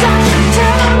 Things I should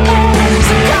tell me.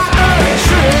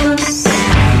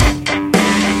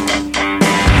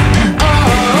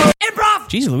 Improv!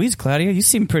 Jeez Louise, Claudia, you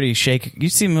seem pretty shaky. You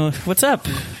seem, what's up?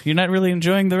 You're not really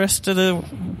enjoying the rest of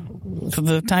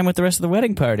the time with the rest of the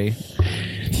wedding party.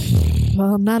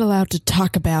 Well, I'm not allowed to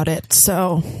talk about it,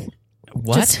 so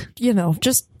What?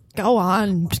 just go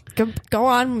on. Go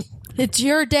on. It's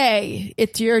your day.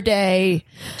 It's your day.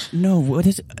 No, what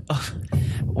is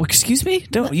well, excuse me?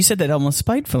 Don't, you said that almost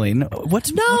spitefully. No, what's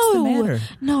the matter?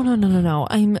 No.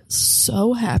 I'm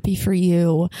so happy for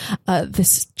you.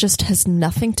 This just has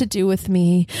nothing to do with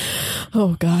me.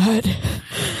 Oh, God.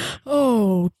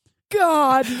 Oh,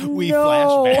 God. We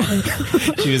no.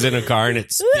 flashback. She was in a car and it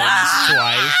spins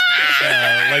twice.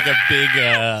 Like a big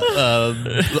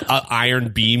iron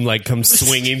beam like comes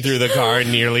swinging through the car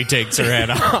and nearly takes her head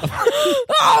off.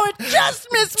 Oh, it just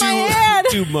missed my head.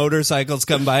 2 motorcycles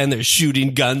come by and they're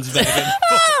shooting guns back and forth.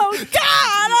 Oh,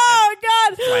 God. Oh,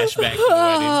 God. Flashback to the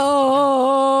wedding.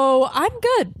 Oh, I'm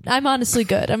good. I'm honestly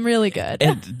good. I'm really good.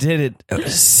 And did it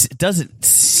doesn't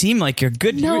seem like you're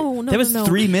good. No, that was no.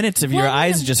 3 minutes of your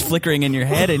eyes just flickering in your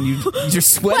head and you're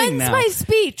sweating When's now. my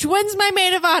speech? When's my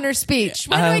maid of honor speech?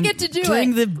 When do I get to do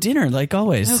during it? the dinner, like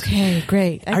always. Okay,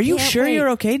 great. Are you sure you're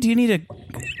okay? Do you need a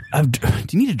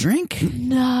drink?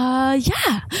 Yeah.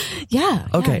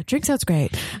 Okay. Yeah, drink sounds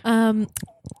great.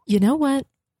 You know what?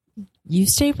 You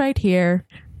stay right here.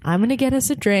 I'm going to get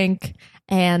us a drink.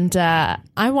 And I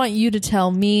want you to tell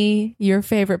me your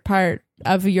favorite part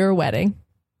of your wedding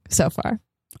so far.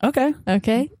 Okay.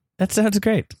 Okay? That sounds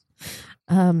great.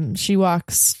 She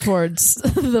walks towards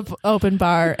the open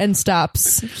bar and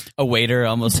stops. A waiter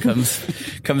almost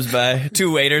comes by.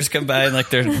 2 waiters come by and like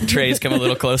their trays come a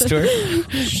little close to her.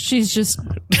 She's just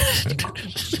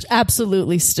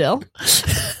absolutely still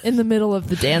in the middle of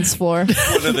the dance floor.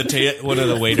 One of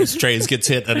the waiter's trays gets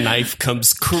hit. A knife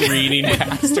comes careening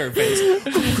past her face.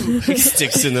 He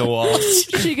sticks in the wall.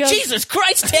 She goes, Jesus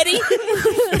Christ, Teddy!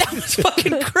 That was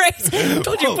fucking crazy. I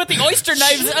told you to put the oyster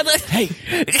knives on the... Hey,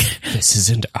 this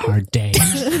isn't our day.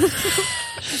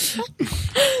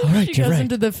 All right, she goes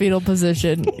into the fetal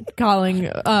position, calling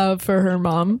for her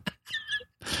mom.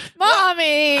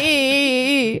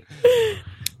 Mommy!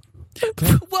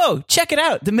 Whoa, check it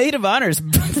out. The maid of honor's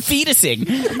fetusing.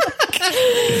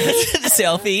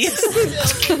 Selfie.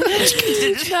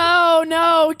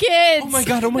 No, kids. Oh my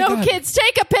God. No, kids,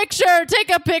 take a picture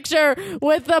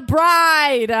with the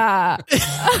bride.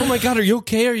 Oh my God, are you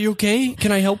okay?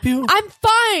 Can I help you? I'm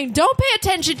fine. Don't pay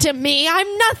attention to me.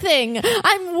 I'm nothing.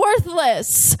 I'm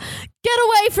worthless. Get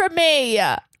away from me.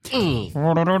 Chicken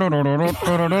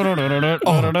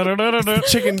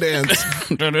dance.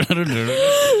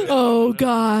 Oh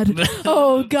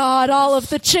God, all of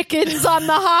the chickens on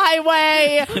the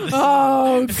highway.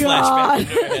 Oh God.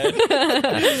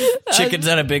 Chickens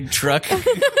on a big truck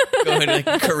going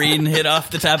to careen hit off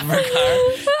the top of her car.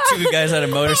 2 guys on a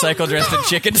motorcycle dressed in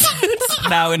chickens.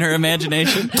 Now in her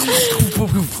imagination.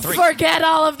 3. Forget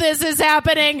all of this is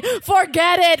happening.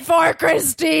 Forget it for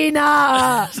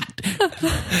Christina.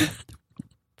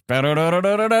 All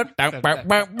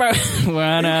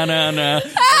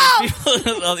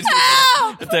these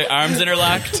people with their arms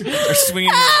interlocked are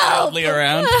swinging wildly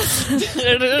around.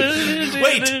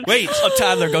 Wait! A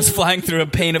toddler goes flying through a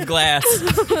pane of glass.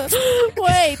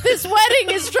 Wait, this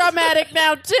wedding is traumatic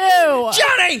now too.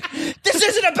 Johnny, this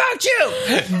isn't about you.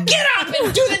 Get up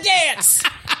and do the dance.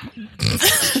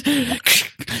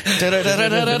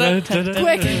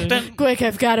 Quick,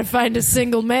 I've got to find a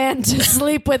single man to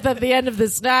sleep with at the end of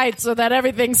this night so that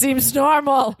everything seems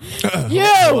normal.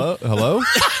 You! Hello?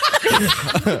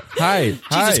 Hi.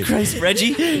 Jesus Christ,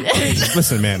 Reggie.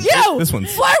 Listen, man. You! This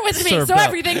one's flirt with me served so up.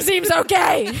 everything seems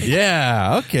okay.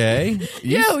 Yeah, okay.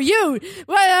 You!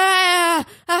 Where are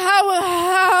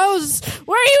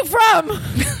you from?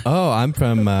 Oh, I'm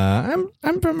from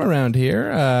I'm from around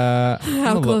here.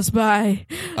 How close by?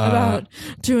 About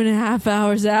 2.5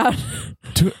 hours out.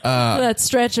 That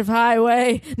stretch of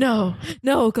highway. No,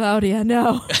 Claudia,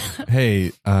 no.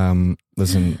 Hey,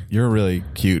 listen, you're really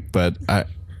cute, but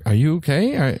are you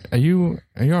okay? Are you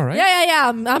all right?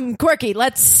 Yeah. I'm quirky.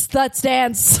 Let's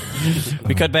dance.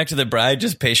 We cut back to the bride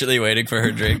just patiently waiting for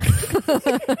her drink.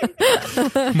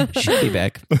 She'll be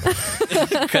back.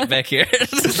 Cut back here.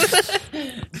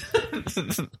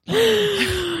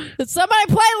 Somebody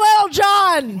play Little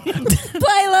John.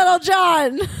 Play Little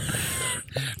John.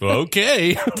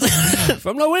 Okay.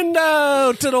 From the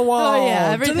window to the wall. Oh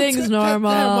yeah, everything's normal.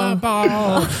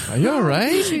 Are you all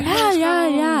right?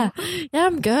 Yeah,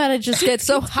 I'm good. I just get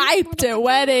so hyped at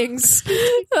weddings.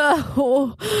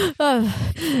 Cool.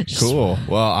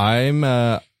 Well,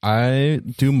 I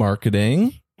do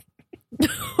marketing.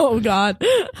 Oh God.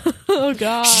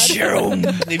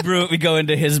 We go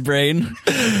into his brain.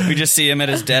 We just see him at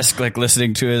his desk, like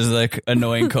listening to his like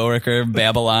annoying coworker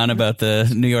babble on about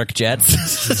the New York Jets.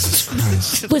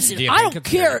 Listen, I don't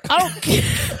care.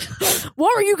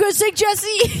 What were you going to say,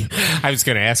 Jesse? I was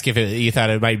going to ask if you thought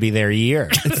it might be their year.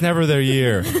 It's never their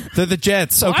year. They're the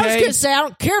Jets, okay? I was going to say, I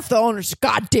don't care if the owner's a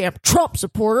goddamn Trump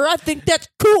supporter. I think that's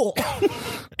cool.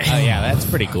 Oh yeah, that's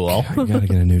pretty cool. You gotta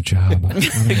get a new job.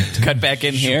 Cut back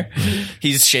in here.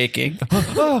 He's shaking.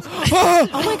 Oh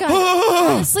my God.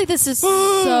 Honestly, this is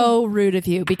so rude of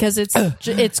you because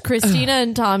it's Christina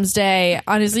and Tom's day.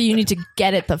 Honestly, you need to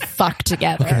get it the fuck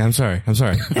together. Okay, I'm sorry.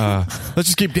 Let's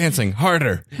just keep dancing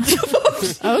harder.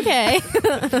 Okay.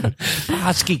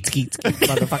 Skeet,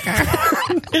 motherfucker.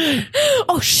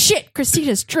 Oh shit,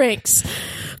 Christina's drinks.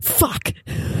 Fuck.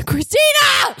 Christina!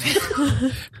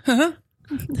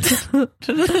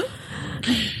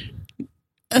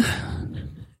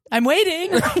 I'm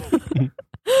waiting.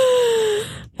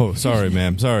 Oh, sorry,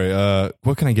 ma'am. Sorry.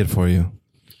 What can I get for you?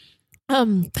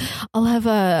 I'll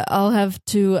have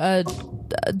 2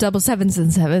 double 7s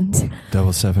and 7s.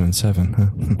 Double 7 and 7, huh?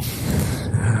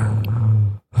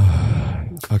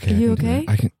 Okay. Are you okay?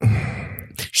 I can.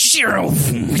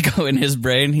 We go in his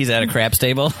brain. He's at a craps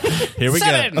table. Here we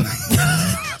go.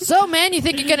 So, man, you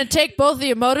think you're going to take both of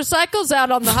your motorcycles out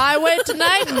on the highway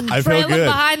tonight and I feel trail them good.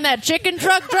 behind that chicken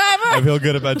truck driver? I feel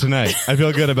good about tonight.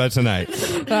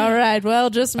 All right. Well,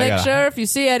 just make gotta- sure if you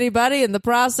see anybody in the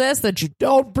process that you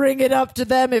don't bring it up to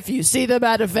them if you see them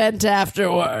at a vent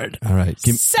afterward. All right.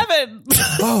 7.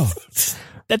 Oh.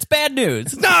 That's bad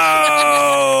news.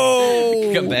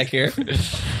 No! Come back here.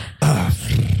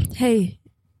 Hey,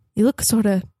 you look sort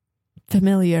of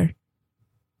familiar.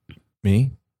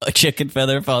 Me? A chicken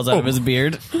feather falls out of his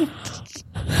beard.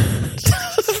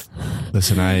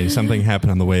 Listen, something happened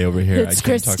on the way over here. It's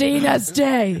Christina's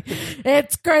day.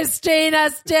 It's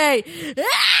Christina's day.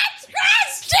 It's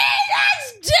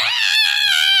Christina's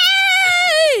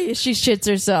day. She shits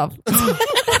herself.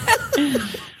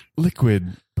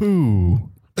 Liquid poo.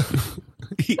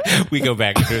 We go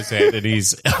back into his head, and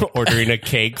he's ordering a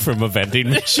cake from a vending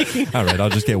machine. All right, I'll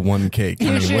just get one cake.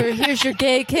 Here's your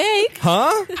gay cake.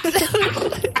 Huh?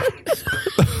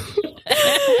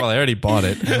 Well, I already bought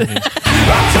it.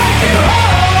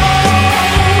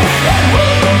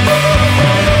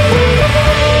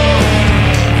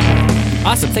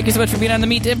 Awesome. Thank you so much for being on the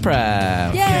Meet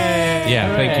Improv. Yay!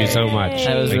 Yeah, thank you so much.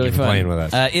 That was Thank really you for fun. playing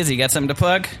with us. Izzy, got something to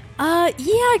plug?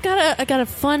 I got a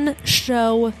fun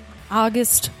show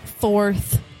August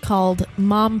 4th called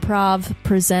Momprov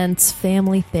Presents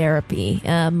Family Therapy.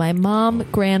 My mom,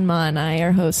 grandma, and I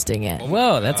are hosting it.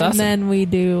 Whoa, that's awesome. And then we're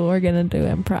gonna do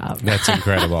improv. That's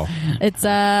incredible. It's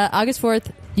August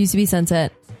 4th, UCB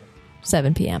Sunset,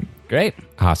 7 p.m. Great.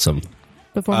 Awesome.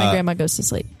 before my grandma goes to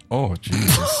sleep. Oh,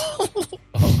 Jesus.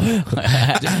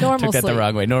 Normal Took that sleep. the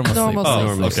wrong way. Normal sleep. Normal sleep.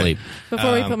 Normal sleep.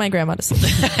 Before we put my grandma to sleep.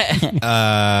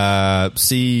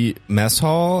 See Mess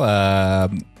Hall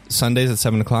Sundays at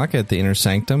 7 o'clock at the Inner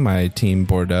Sanctum, my team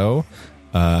Bordeaux.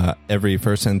 Every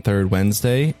first and third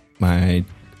Wednesday, my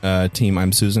team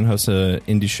I'm Susan hosts an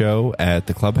indie show at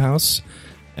the Clubhouse.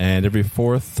 And every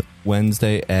fourth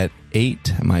Wednesday at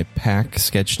 8, my PAC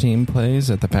sketch team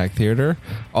plays at the PAC Theater.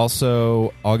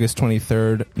 Also, August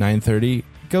 23rd, 9:30,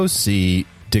 go see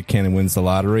Dick Cannon Wins the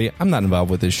Lottery. I'm not involved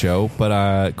with this show,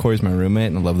 but Corey's my roommate,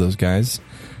 and I love those guys.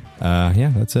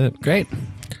 Yeah, that's it. Great.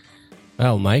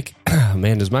 Well, Mike,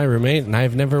 Amanda's my roommate, and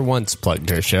I've never once plugged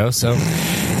her show, so...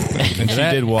 And she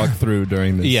did walk through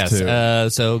during this, Yes, too.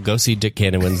 so go see Dick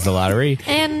Cannon Wins the Lottery.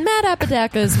 And Matt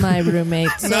Apodaca is my roommate.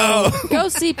 So go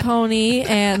see Pony,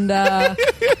 and I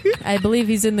believe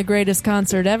he's in the greatest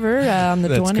concert ever on the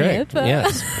That's 20th. great.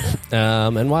 Yes.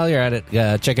 And while you're at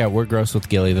it, check out We're Gross with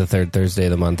Gilly the third Thursday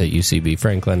of the month at UCB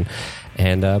Franklin,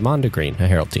 and Mondegreen, a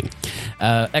Herald team.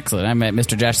 Excellent. I'm at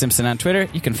Mr. Josh Simpson on Twitter.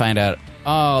 You can find out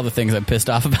all the things I'm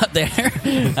pissed off about there.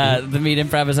 The Meet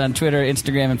Improv is on Twitter,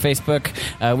 Instagram, and Facebook.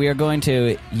 We are going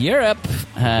to Europe,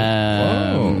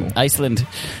 Iceland,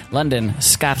 London,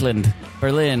 Scotland,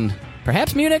 Berlin,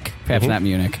 perhaps Munich, perhaps not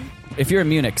Munich. If you're in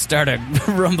Munich, start a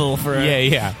rumble for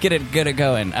Yeah. get it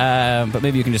going. But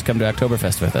maybe you can just come to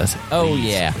Oktoberfest with us. Oh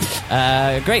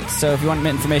yeah, great. So if you want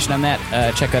information on that,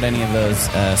 check out any of those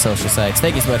social sites.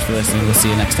 Thank you so much for listening. We'll see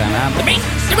you next time on the Meet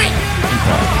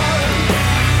Improv.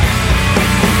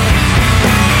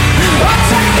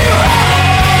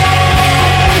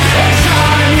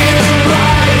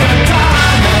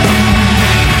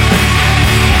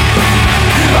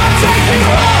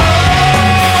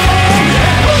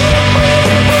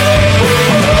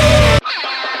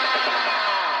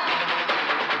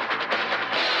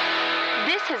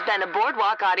 This has been a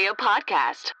Boardwalk Audio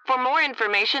podcast. For more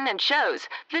information and shows,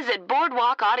 visit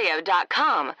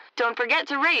boardwalkaudio.com. Don't forget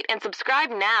to rate and subscribe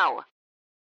now.